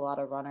helps a lot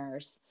of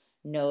runners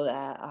know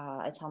that.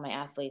 I tell my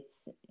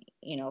athletes,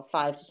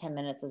 5 to 10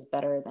 minutes is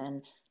better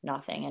than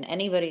nothing. And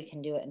anybody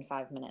can do it in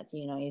 5 minutes.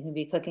 You can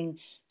be cooking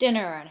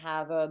dinner and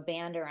have a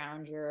band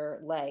around your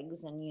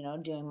legs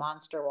and, doing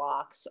monster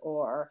walks,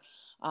 or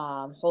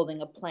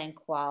holding a plank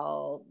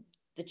while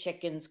the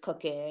chicken's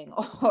cooking,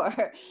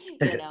 or,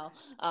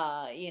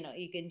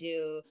 you can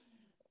do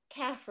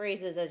calf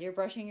raises as you're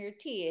brushing your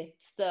teeth.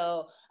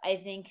 So I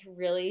think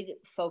really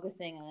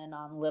focusing in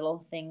on little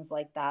things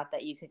like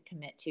that you could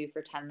commit to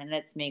for 10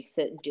 minutes makes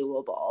it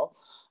doable.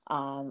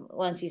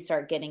 Once you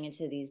start getting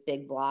into these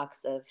big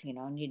blocks of,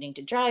 needing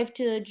to drive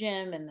to the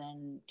gym and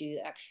then do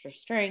extra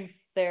strength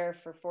there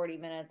for 40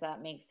 minutes,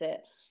 that makes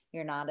it,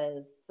 you're not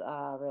as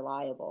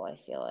reliable, I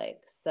feel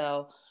like.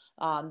 So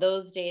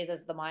those days,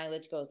 as the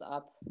mileage goes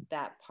up,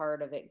 that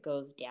part of it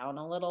goes down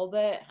a little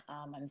bit.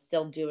 I'm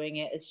still doing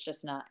it. It's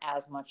just not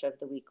as much of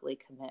the weekly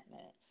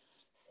commitment.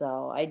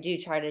 So I do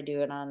try to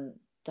do it on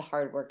the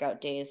hard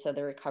workout days, so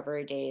the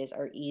recovery days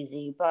are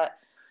easy. But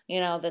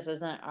this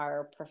isn't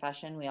our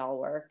profession. We all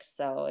work.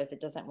 So if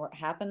it doesn't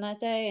happen that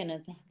day and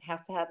it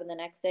has to happen the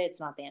next day, it's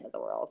not the end of the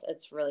world.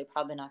 It's really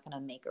probably not going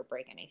to make or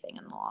break anything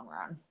in the long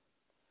run.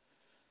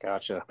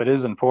 Gotcha. But it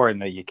is important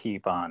that you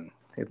keep on.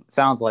 It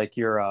sounds like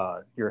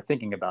you're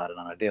thinking about it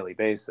on a daily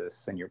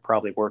basis, and you're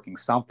probably working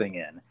something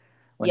in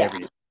whenever Yeah.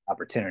 you have an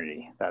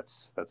opportunity.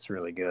 That's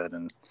really good.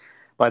 And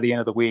by the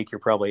end of the week, you're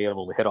probably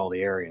able to hit all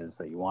the areas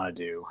that you want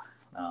to do.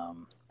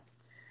 Um,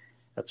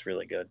 that's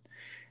really good.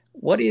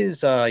 What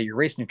is your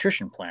race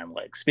nutrition plan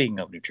like? Speaking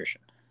of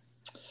nutrition.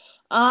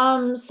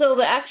 So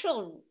the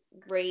actual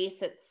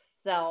race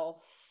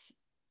itself,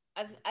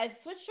 I've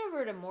switched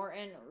over to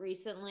Morton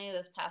recently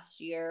this past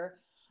year.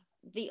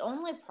 The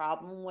only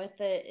problem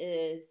with it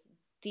is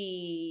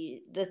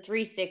the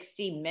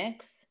 360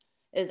 mix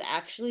is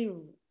actually,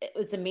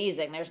 it's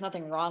amazing. There's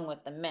nothing wrong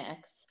with the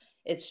mix.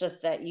 It's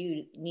just that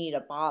you need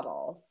a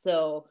bottle.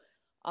 So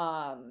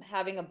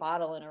having a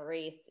bottle in a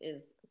race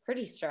is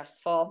pretty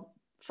stressful.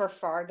 For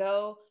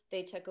Fargo,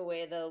 they took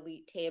away the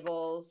elite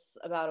tables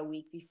about a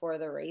week before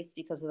the race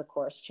because of the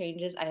course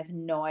changes. I have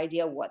no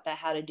idea what that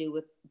had to do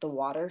with the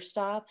water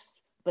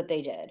stops, but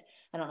they did.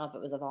 I don't know if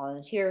it was a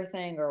volunteer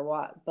thing or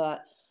what,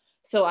 but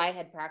so I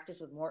had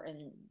practiced with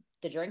Morton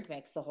the drink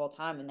mix the whole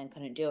time and then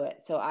couldn't do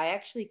it. So I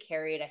actually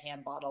carried a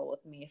hand bottle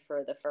with me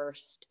for the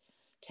first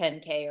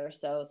 10K or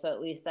so. So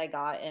at least I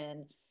got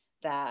in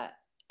that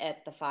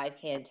at the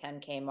 5K and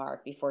 10K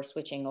mark before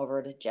switching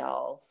over to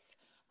gels.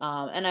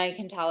 And I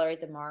can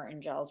tolerate the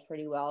Martin gels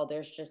pretty well.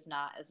 There's just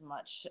not as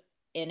much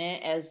in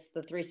it as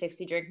the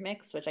 360 drink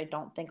mix, which I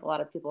don't think a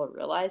lot of people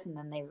realize. And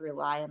then they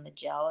rely on the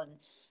gel, and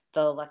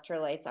the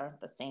electrolytes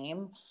aren't the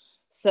same.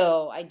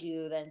 So I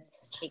do then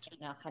take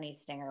in a honey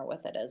stinger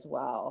with it as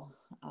well,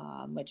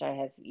 which I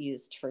have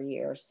used for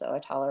years. So I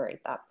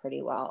tolerate that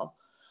pretty well.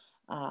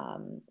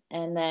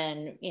 And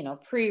then,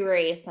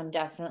 pre-race, I'm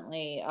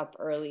definitely up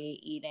early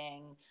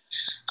eating.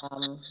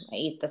 I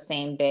eat the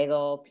same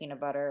bagel, peanut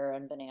butter,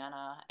 and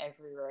banana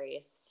every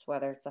race,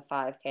 whether it's a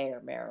 5K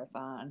or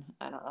marathon.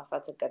 I don't know if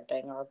that's a good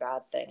thing or a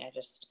bad thing.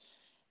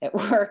 It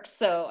works,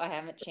 so I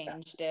haven't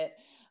changed it.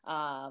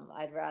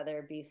 I'd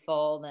rather be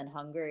full than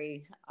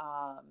hungry.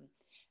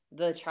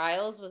 The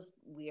trials was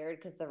weird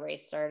because the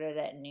race started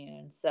at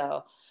noon,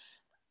 so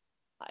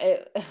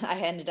I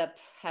ended up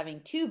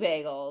having two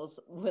bagels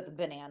with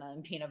banana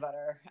and peanut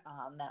butter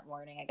that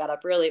morning. I got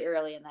up really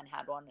early and then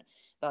had one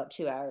about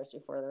 2 hours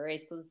before the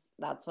race because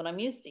that's what I'm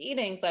used to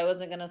eating. So I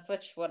wasn't going to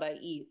switch what I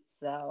eat.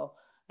 So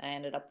I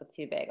ended up with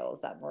two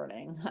bagels that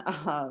morning.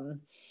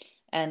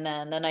 And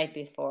then the night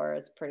before,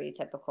 it's pretty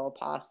typical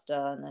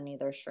pasta and then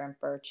either shrimp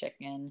or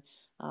chicken,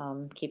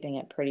 keeping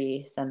it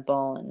pretty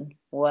simple and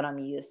what I'm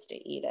used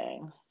to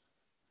eating.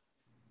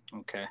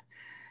 Okay.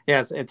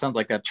 Yeah, it sounds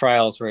like that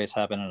trials race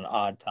happened at an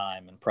odd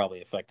time and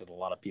probably affected a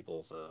lot of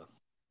people's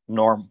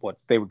what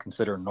they would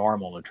consider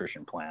normal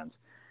nutrition plans.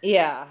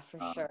 Yeah,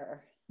 for Uh,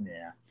 sure.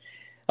 yeah.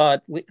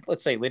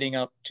 Let's say leading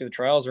up to the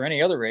trials or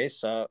any other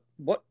race,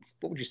 what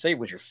would you say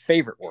was your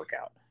favorite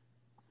workout?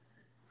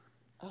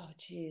 Oh,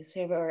 geez,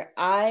 favorite.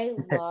 I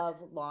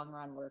love long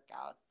run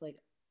workouts. Like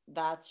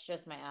that's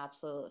just my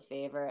absolute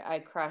favorite. I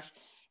crush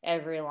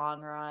every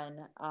long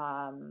run.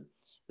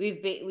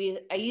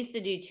 I used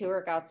to do two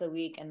workouts a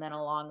week and then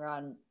a long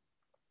run,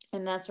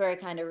 and that's where I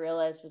kind of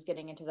realized was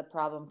getting into the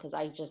problem because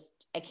I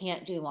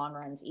can't do long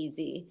runs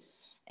easy.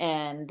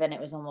 And then it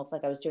was almost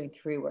like I was doing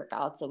three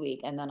workouts a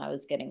week and then I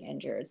was getting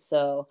injured.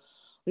 So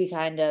we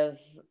kind of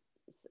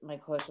my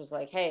coach was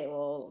like, "Hey,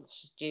 well,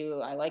 let's just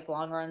do I like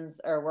long runs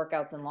or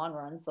workouts and long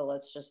runs, so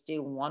let's just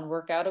do one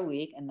workout a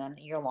week and then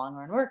your long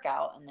run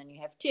workout and then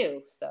you have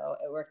two." So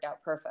it worked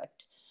out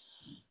perfect.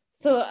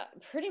 So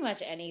pretty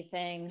much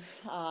anything,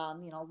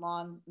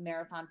 long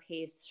marathon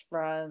pace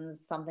runs,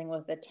 something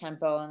with a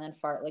tempo, and then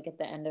fartlek at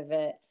the end of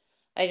it.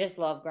 I just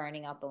love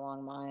grinding out the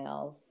long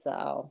miles.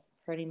 So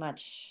pretty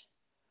much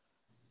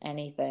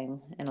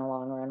anything in a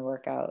long run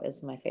workout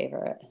is my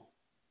favorite.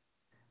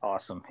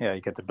 Awesome. Yeah,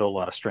 you get to build a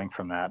lot of strength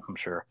from that, I'm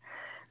sure.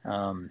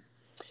 Um,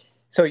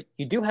 so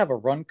you do have a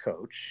run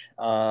coach,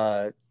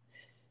 and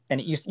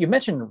you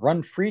mentioned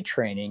run free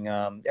training.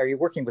 Are you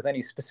working with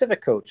any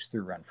specific coach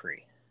through run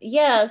free?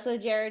 Yeah, so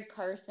Jared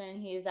Carson,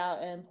 he's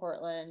out in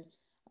Portland,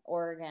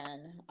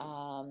 Oregon.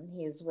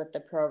 He's with the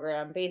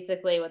program.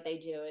 Basically, what they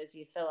do is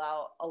you fill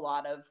out a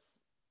lot of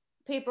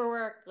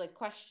paperwork, like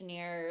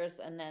questionnaires,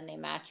 and then they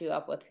match you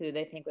up with who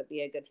they think would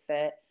be a good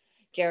fit.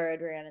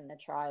 Jared ran in the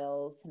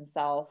trials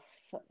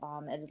himself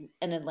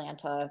in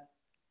Atlanta.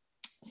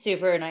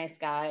 Super nice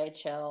guy,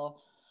 chill,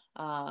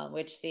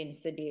 which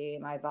seems to be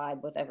my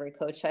vibe with every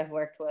coach I've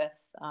worked with.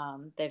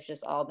 They've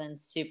just all been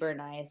super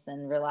nice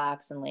and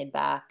relaxed and laid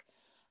back,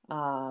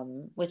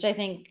 which I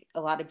think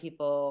a lot of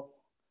people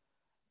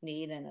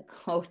need in a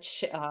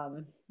coach.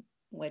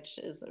 Which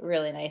is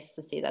really nice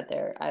to see that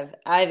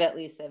I've at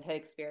least have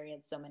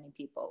experienced so many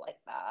people like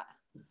that.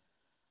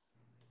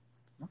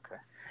 Okay.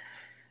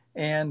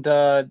 And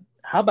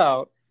how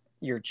about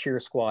your cheer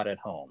squad at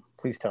home?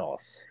 Please tell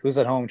us who's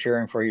at home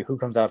cheering for you. Who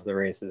comes out to the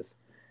races?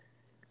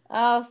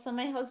 Oh, so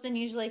my husband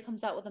usually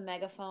comes out with a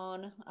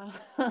megaphone.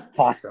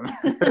 Awesome.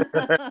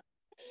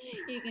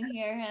 You can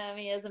hear him.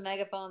 He has a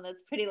megaphone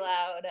that's pretty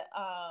loud.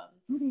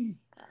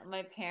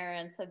 My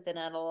parents have been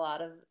at a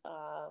lot of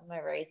my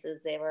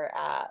races. They were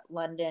at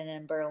London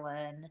and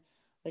Berlin,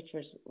 which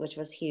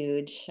was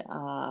huge.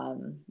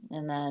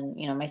 And then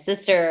my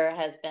sister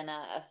has been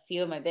at a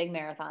few of my big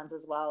marathons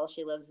as well.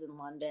 She lives in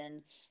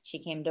London. She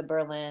came to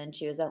Berlin.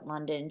 She was at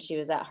London. She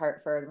was at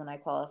Hartford when I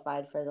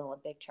qualified for the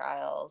Olympic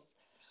trials.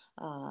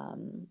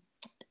 Um,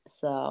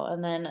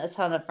 and then a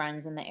ton of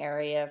friends in the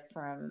area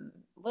from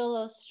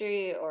Willow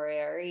Street or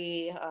ARE,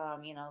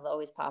 they'll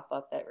always pop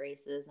up at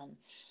races. And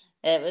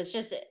it was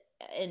just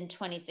in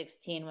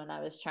 2016 when I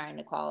was trying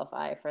to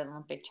qualify for the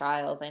Olympic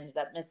trials. I ended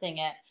up missing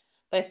it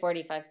by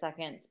 45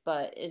 seconds,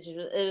 but it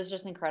was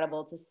just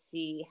incredible to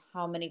see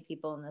how many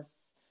people in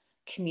this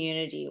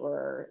community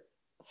were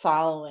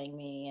following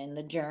me and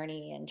the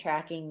journey and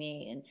tracking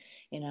me and,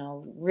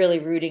 really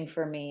rooting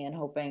for me and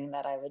hoping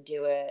that I would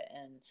do it.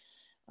 And,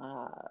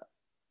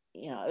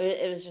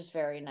 it was just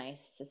very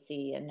nice to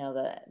see and know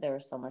that there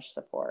was so much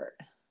support.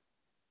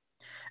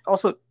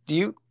 Also,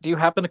 do you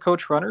happen to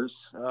coach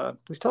runners?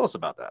 Please tell us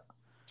about that.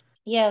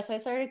 Yeah, so I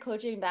started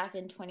coaching back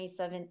in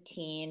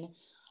 2017,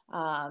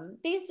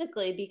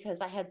 basically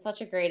because I had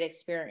such a great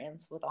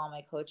experience with all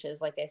my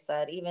coaches. Like I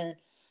said, even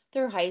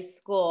through high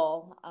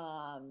school,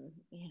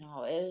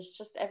 it was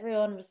just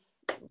everyone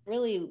was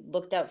really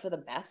looked out for the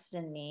best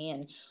in me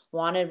and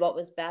wanted what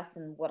was best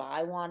and what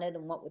I wanted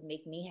and what would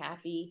make me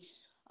happy.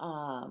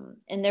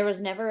 And there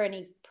was never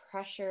any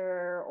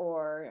pressure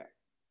or,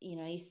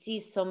 you see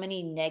so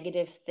many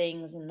negative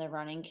things in the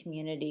running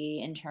community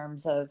in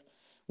terms of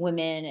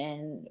women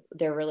and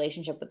their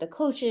relationship with the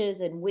coaches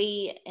and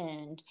weight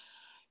and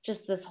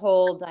just this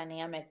whole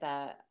dynamic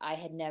that I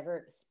had never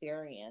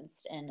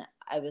experienced. And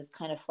I was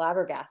kind of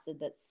flabbergasted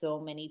that so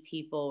many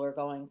people were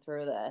going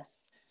through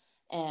this.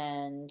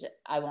 And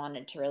I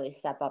wanted to really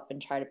step up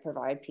and try to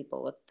provide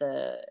people with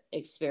the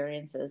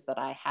experiences that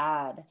I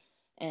had.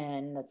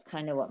 And that's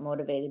kind of what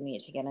motivated me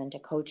to get into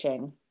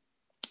coaching.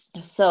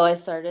 So I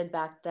started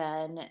back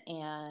then.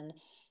 And,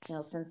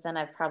 since then,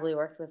 I've probably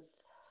worked with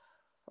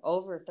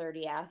over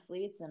 30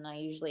 athletes, and I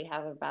usually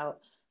have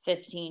about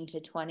 15 to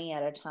 20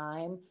 at a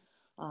time,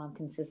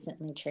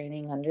 consistently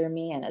training under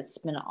me. And it's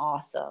been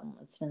awesome.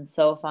 It's been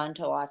so fun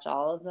to watch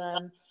all of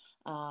them,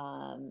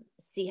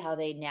 see how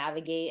they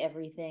navigate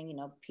everything.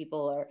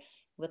 People are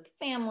with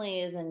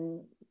families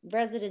and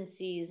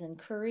residencies and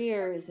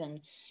careers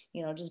and,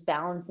 just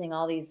balancing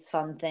all these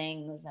fun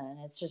things. And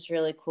it's just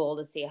really cool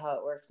to see how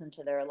it works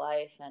into their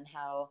life and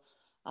how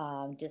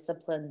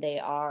disciplined they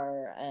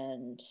are.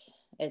 And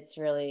it's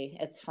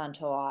fun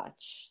to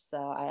watch. So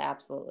I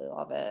absolutely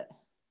love it.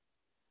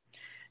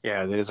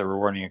 Yeah, it is a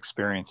rewarding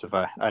experience.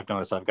 I've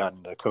noticed I've gotten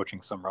into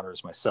coaching some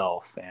runners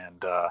myself,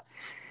 and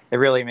it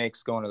really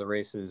makes going to the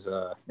races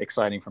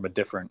exciting from a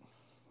different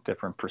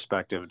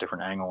perspective,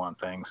 different angle on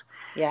things.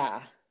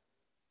 Yeah.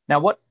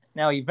 Now,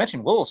 Now you've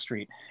mentioned Willow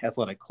Street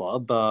Athletic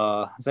Club.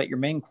 Is that your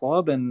main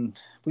club? And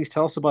please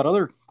tell us about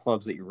other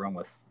clubs that you run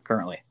with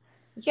currently.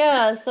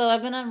 Yeah, so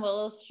I've been on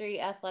Willow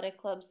Street Athletic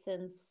Club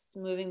since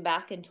moving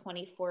back in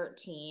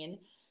 2014.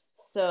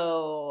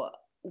 So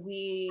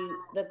the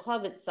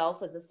club itself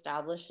was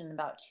established in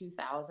about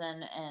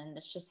 2000, and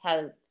it's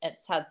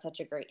had such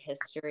a great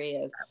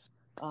history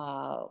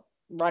of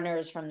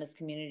runners from this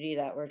community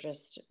that were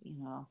just,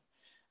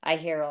 I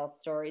hear all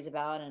stories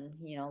about and,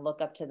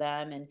 look up to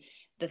them. And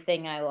the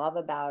thing I love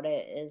about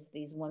it is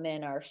these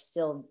women are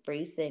still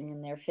racing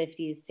in their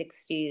 50s,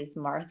 60s.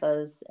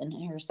 Martha's in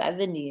her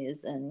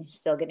 70s and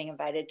still getting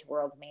invited to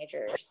world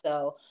majors.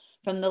 So,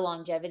 from the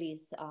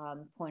longevity's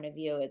point of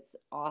view, it's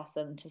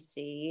awesome to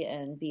see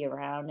and be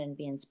around and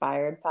be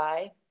inspired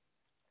by.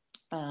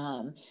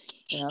 Um,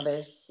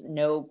 there's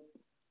no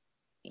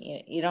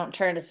you don't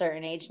turn a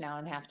certain age now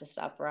and have to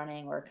stop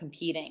running or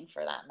competing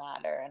for that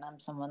matter. And I'm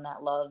someone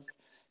that loves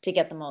to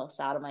get the most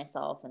out of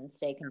myself and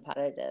stay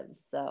competitive.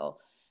 So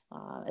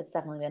it's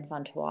definitely been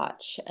fun to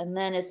watch. And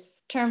then, as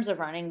terms of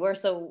running,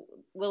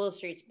 Willow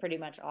Street's pretty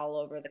much all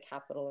over the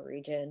capital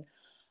region.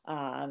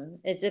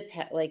 It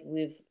depends. Like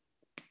we've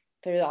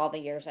through all the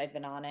years I've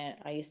been on it,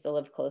 I used to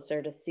live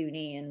closer to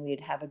SUNY, and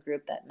we'd have a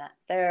group that met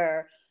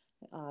there.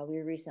 We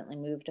recently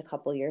moved a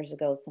couple years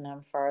ago, so now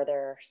I'm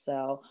farther.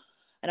 So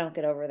I don't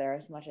get over there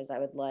as much as I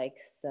would like.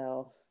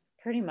 So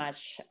pretty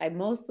much, I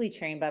mostly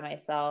train by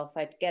myself.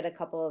 I'd get a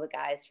couple of the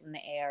guys from the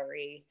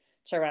ARE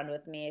to run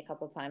with me a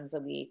couple times a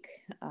week.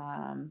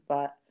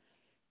 But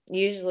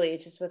usually,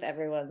 just with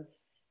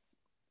everyone's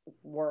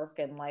work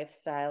and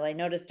lifestyle, I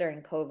noticed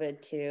during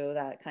COVID too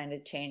that kind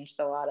of changed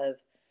a lot of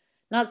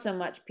not so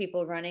much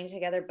people running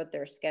together, but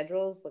their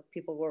schedules. Like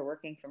people were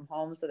working from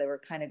home, so they were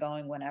kind of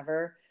going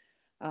whenever.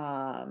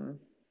 Um,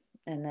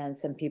 and then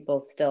some people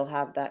still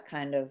have that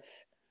kind of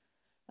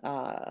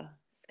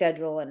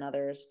schedule, and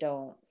others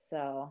don't.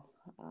 So,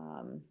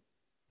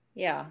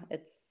 yeah,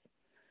 it's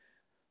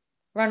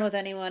run with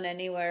anyone,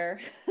 anywhere.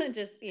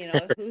 Just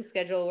whose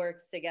schedule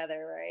works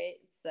together, right?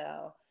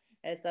 So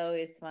it's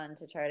always fun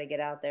to try to get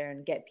out there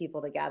and get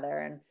people together.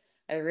 And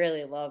I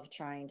really love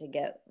trying to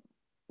get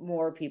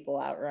more people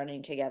out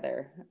running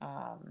together.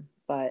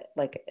 But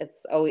like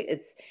it's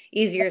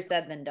easier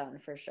said than done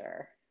for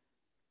sure.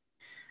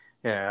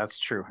 Yeah, that's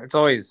true. It's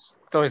always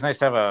nice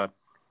to have a,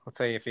 let's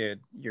say if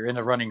you're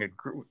into running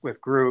with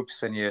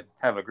groups and you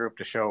have a group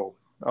to show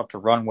up to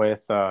run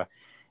with,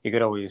 you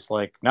could always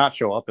like not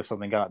show up if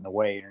something got in the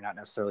way and you're not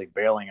necessarily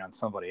bailing on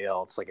somebody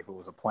else, like if it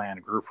was a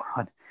planned group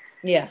run.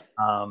 Yeah.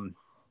 Um,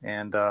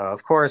 and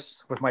of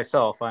course, with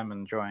myself, I'm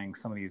enjoying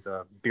some of these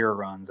beer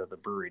runs that the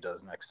brewery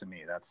does next to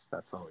me. That's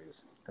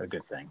always a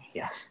good thing.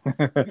 Yes.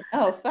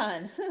 Oh,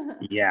 fun.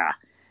 Yeah.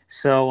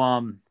 So,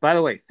 by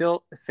the way,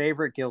 Phil,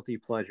 favorite guilty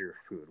pleasure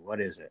food. What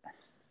is it?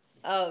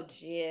 Oh,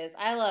 geez.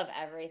 I love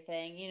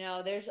everything.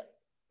 I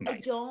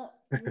Nice. don't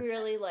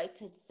really like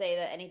to say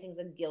that anything's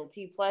a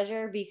guilty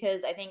pleasure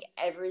because I think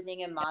everything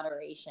in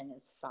moderation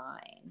is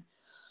fine.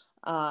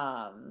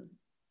 Um,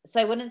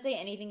 so I wouldn't say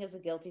anything is a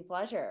guilty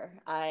pleasure.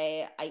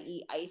 I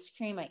eat ice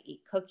cream, I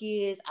eat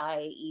cookies,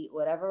 I eat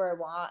whatever I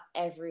want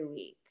every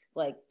week.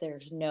 Like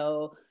there's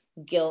no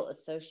guilt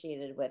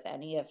associated with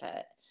any of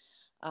it.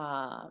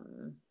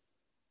 Um,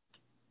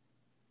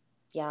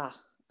 yeah.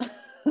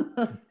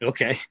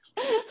 Okay.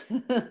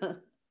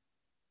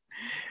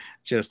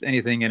 Just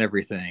anything and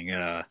everything.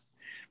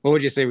 What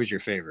would you say was your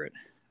favorite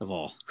of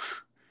all?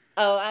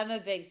 Oh, I'm a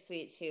big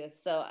sweet tooth,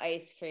 so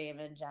ice cream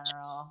in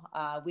general.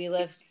 We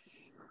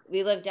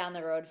live down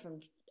the road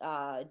from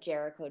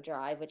Jericho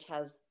Drive, which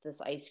has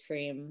this ice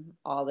cream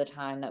all the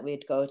time that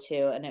we'd go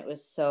to, and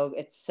it's so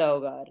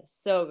good,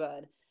 so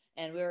good.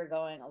 And we were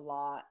going a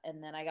lot,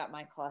 and then I got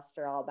my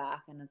cholesterol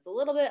back, and it's a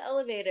little bit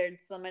elevated,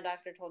 so my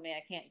doctor told me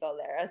I can't go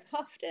there as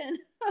often.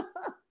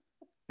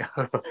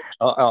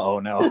 Oh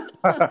no.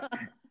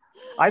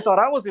 I thought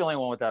I was the only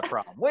one with that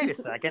problem. Wait a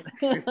second.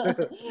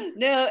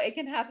 No, it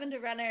can happen to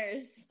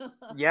runners.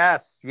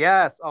 Yes,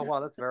 yes. Oh wow,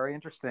 that's very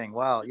interesting.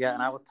 Wow, yeah.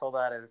 And I was told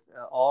that as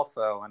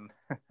also, and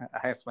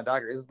I asked my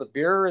doctor, "Is it the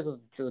beer or is it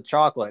the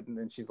chocolate?" And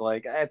then she's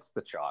like, "It's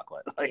the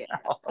chocolate." Like, Yeah.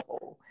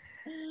 oh,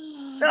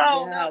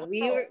 no, no, Yeah,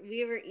 we no. were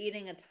we were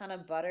eating a ton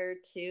of butter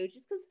too,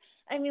 just because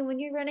I mean, when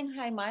you're running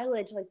high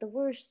mileage, like the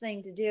worst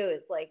thing to do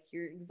is like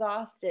you're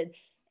exhausted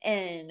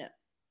and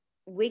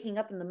waking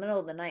up in the middle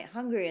of the night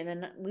hungry and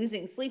then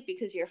losing sleep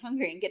because you're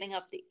hungry and getting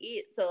up to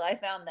eat. So I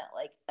found that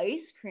like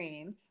ice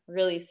cream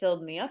really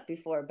filled me up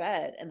before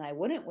bed and I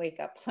wouldn't wake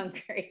up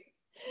hungry.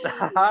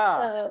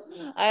 So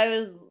I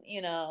was,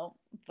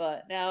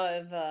 but now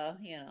I've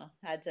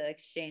had to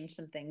exchange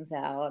some things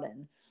out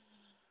and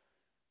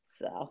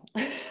so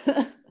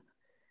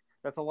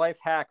That's a life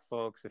hack,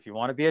 folks. If you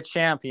want to be a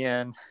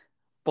champion,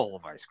 bowl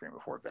of ice cream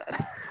before bed.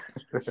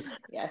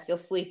 yes, you'll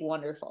sleep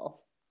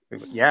wonderful.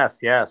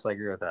 Yes, yes, I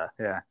agree with that.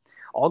 Yeah,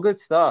 all good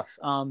stuff.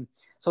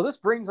 So this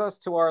brings us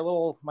to my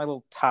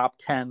little top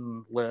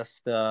 10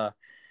 list of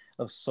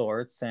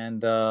sorts,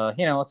 and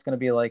it's going to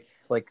be like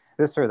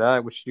this or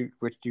that. Which do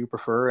you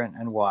prefer,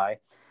 and why?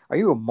 Are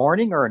you a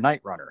morning or a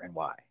night runner, and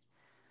why?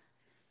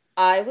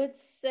 I would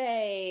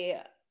say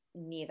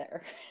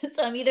neither.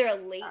 So I'm either a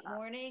late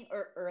morning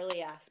or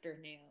early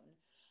afternoon.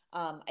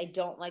 I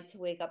don't like to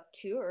wake up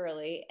too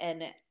early,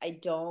 and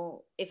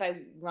if I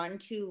run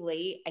too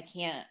late, I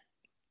can't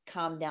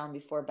calm down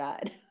before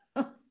bed.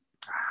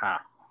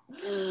 Aha.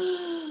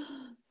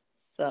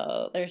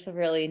 So there's a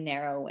really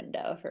narrow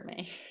window for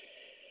me.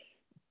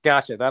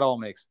 Gotcha. That all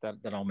makes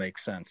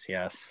sense.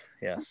 Yes.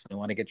 Yes. You don't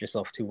want to get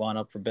yourself too wound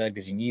up for bed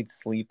because you need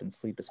sleep, and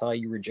sleep is how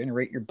you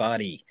regenerate your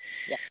body.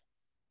 Yeah.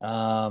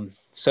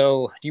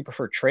 So do you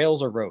prefer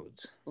trails or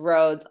roads?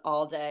 Roads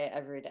all day,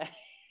 every day.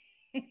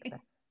 All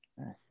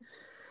right.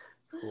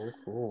 Cool,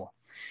 cool.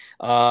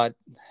 Uh,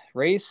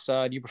 Race,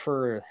 do you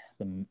prefer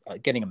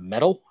getting a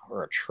medal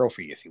or a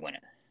trophy if you win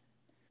it?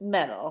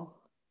 Metal.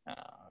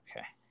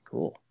 Okay,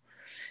 cool.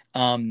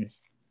 Um,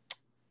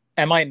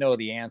 I might know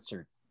the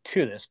answer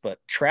to this,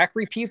 but track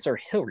repeats or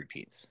hill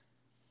repeats?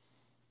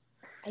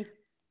 I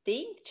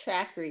think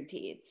track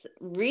repeats.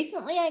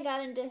 Recently, I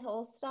got into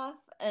hill stuff,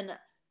 and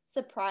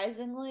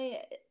surprisingly,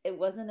 it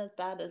wasn't as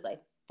bad as I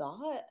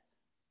thought,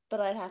 but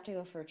I'd have to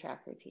go for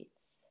track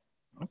repeats.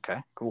 Okay,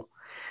 cool.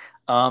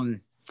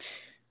 Um,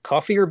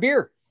 Coffee or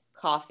beer?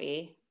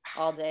 Coffee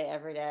all day,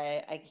 every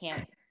day. I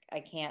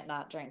can't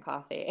not drink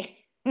coffee.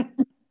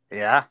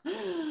 Yeah.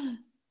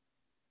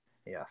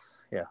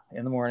 Yes. Yeah.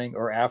 In the morning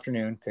or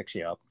afternoon picks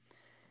you up.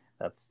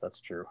 That's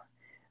true.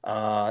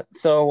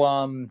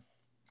 So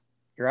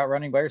you're out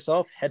running by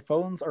yourself,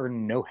 headphones or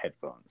no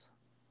headphones?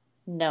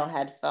 No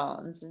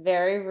headphones.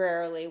 Very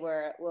rarely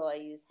where will I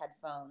use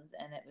headphones,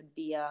 and it would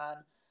be on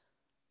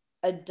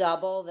a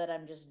double that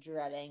I'm just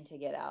dreading to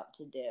get out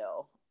to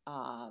do.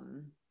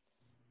 Um,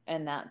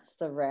 and that's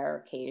the rare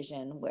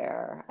occasion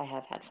where I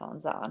have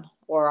headphones on,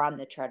 or on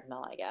the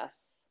treadmill, I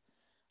guess,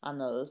 on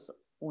those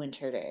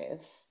winter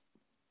days.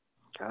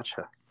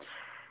 Gotcha.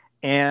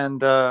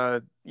 And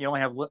you only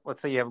have, let's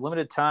say you have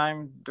limited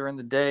time during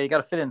the day. You got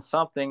to fit in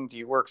something. Do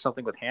you work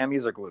something with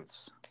hammies or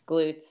glutes?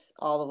 Glutes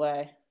all the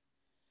way.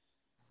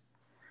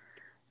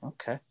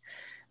 Okay.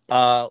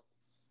 Uh,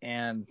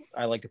 and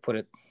I like to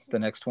put the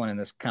next one in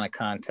this kind of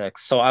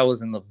context. So I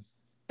was in the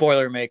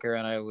Boilermaker,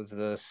 and it was a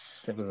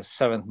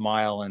 7th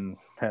mile, and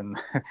then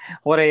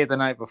what I ate the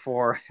night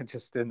before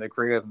just didn't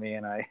agree with me.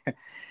 And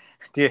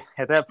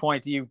at that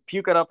point, do you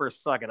puke it up or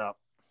suck it up?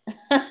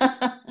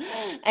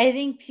 I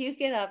think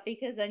puke it up,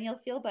 because then you'll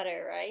feel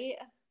better, right?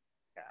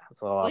 Yeah,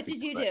 that's what a lot of What did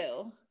people you say.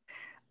 do?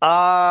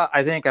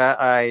 I think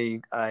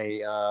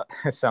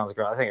it sounds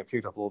gross. I think I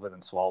puked up a little bit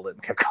and swallowed it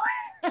and kept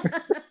going.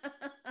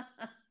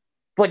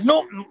 It's like,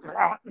 no,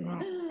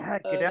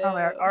 get Oh down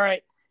there. no. All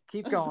right,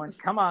 keep going.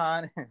 Come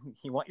on.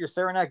 You want your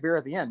Saranac beer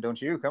at the end,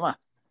 don't you? Come on.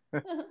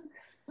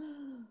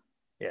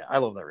 Yeah, I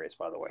love that race,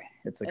 by the way.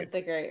 It's a good. It's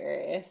a great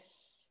race.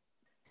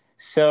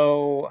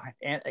 So,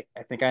 and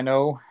I think I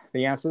know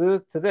the answer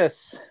to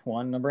this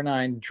one. Number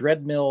 9,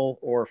 Dreadmill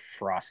or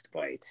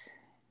Frostbite?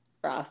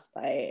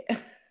 Frostbite.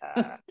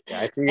 Yeah,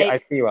 I see. I I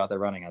see you out there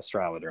running on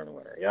Strava during the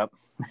winter. Yep.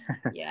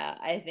 Yeah,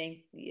 I think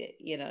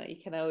you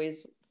can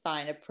always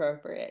find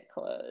appropriate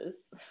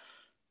clothes.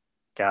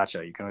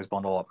 Gotcha. You can always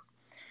bundle up.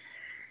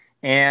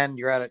 And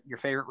you're at your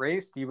favorite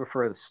race. Do you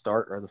prefer the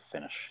start or the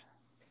finish?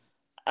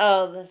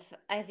 Oh,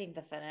 I think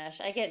the finish.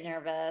 I get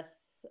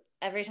nervous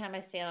every time I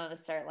stand on a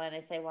start line. I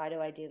say, "Why do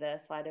I do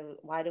this? Why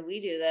do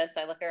we do this?"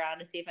 I look around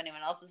to see if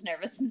anyone else is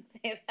nervous and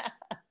say that.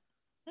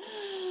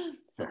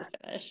 So the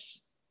finish.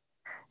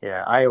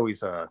 Yeah, I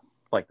always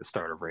like the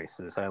start of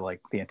races. I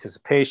like the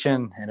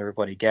anticipation and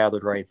everybody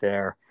gathered right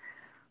there,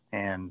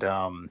 and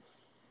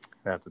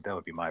that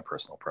would be my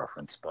personal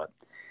preference. But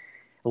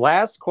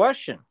last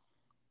question: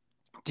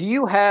 do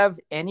you have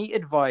any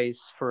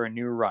advice for a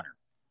new runner?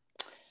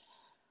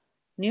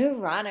 New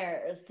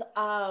runners.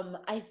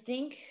 I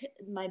think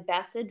my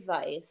best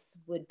advice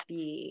would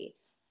be,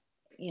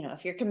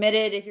 if you're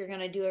committed, if you're going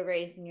to do a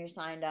race and you're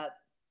signed up,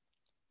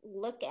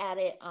 look at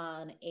it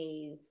on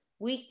a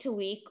week to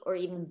week or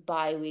even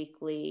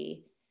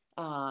bi-weekly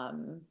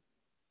um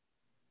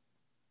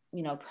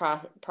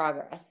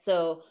progress.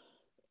 So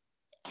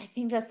I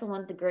think that's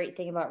the great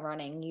thing about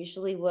running.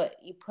 Usually what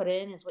you put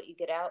in is what you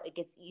get out. It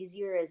gets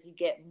easier as you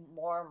get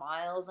more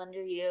miles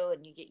under you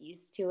and you get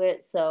used to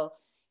it. So,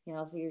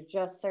 if you're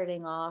just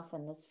starting off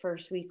and this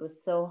first week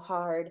was so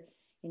hard,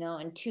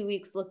 in 2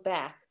 weeks, look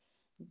back.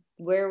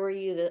 Where were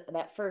you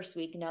that first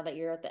week? Now that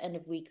you're at the end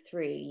of week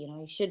 3,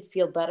 you should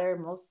feel better.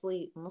 Most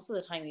of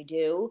the time you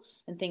do,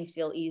 and things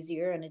feel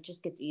easier, and it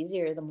just gets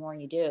easier the more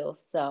you do.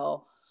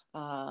 So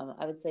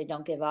I would say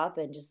don't give up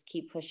and just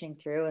keep pushing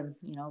through, and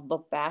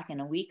look back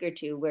in a week or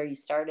two where you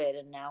started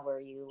and now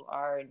where you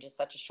are in just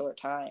such a short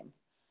time.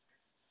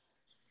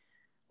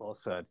 Well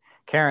said,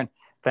 Karen.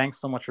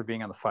 Thanks so much for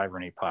being on the 5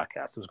 Run 8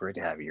 podcast. It was great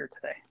to have you here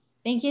today.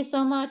 Thank you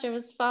so much. It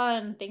was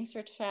fun. Thanks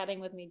for chatting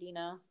with me,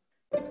 Dina.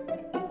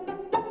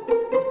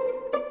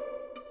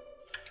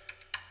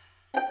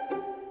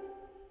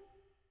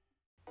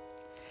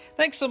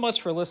 Thanks so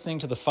much for listening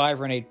to the 5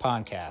 Run 8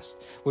 podcast,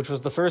 which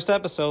was the first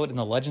episode in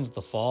the Legends of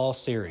the Fall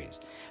series.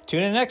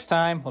 Tune in next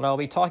time when I'll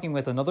be talking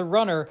with another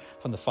runner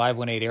from the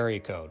 518 area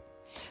code.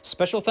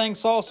 Special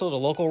thanks also to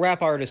local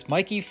rap artist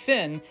Mikey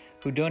Finn,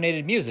 who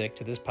donated music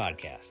to this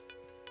podcast.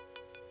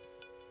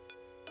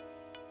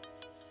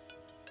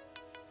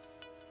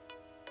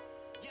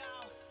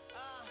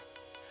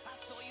 I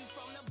saw you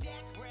from the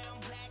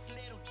background, black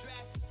little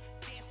dress,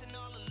 dancing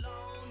all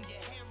alone, your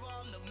hair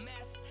all a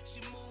mess. She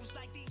moves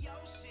like the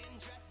ocean.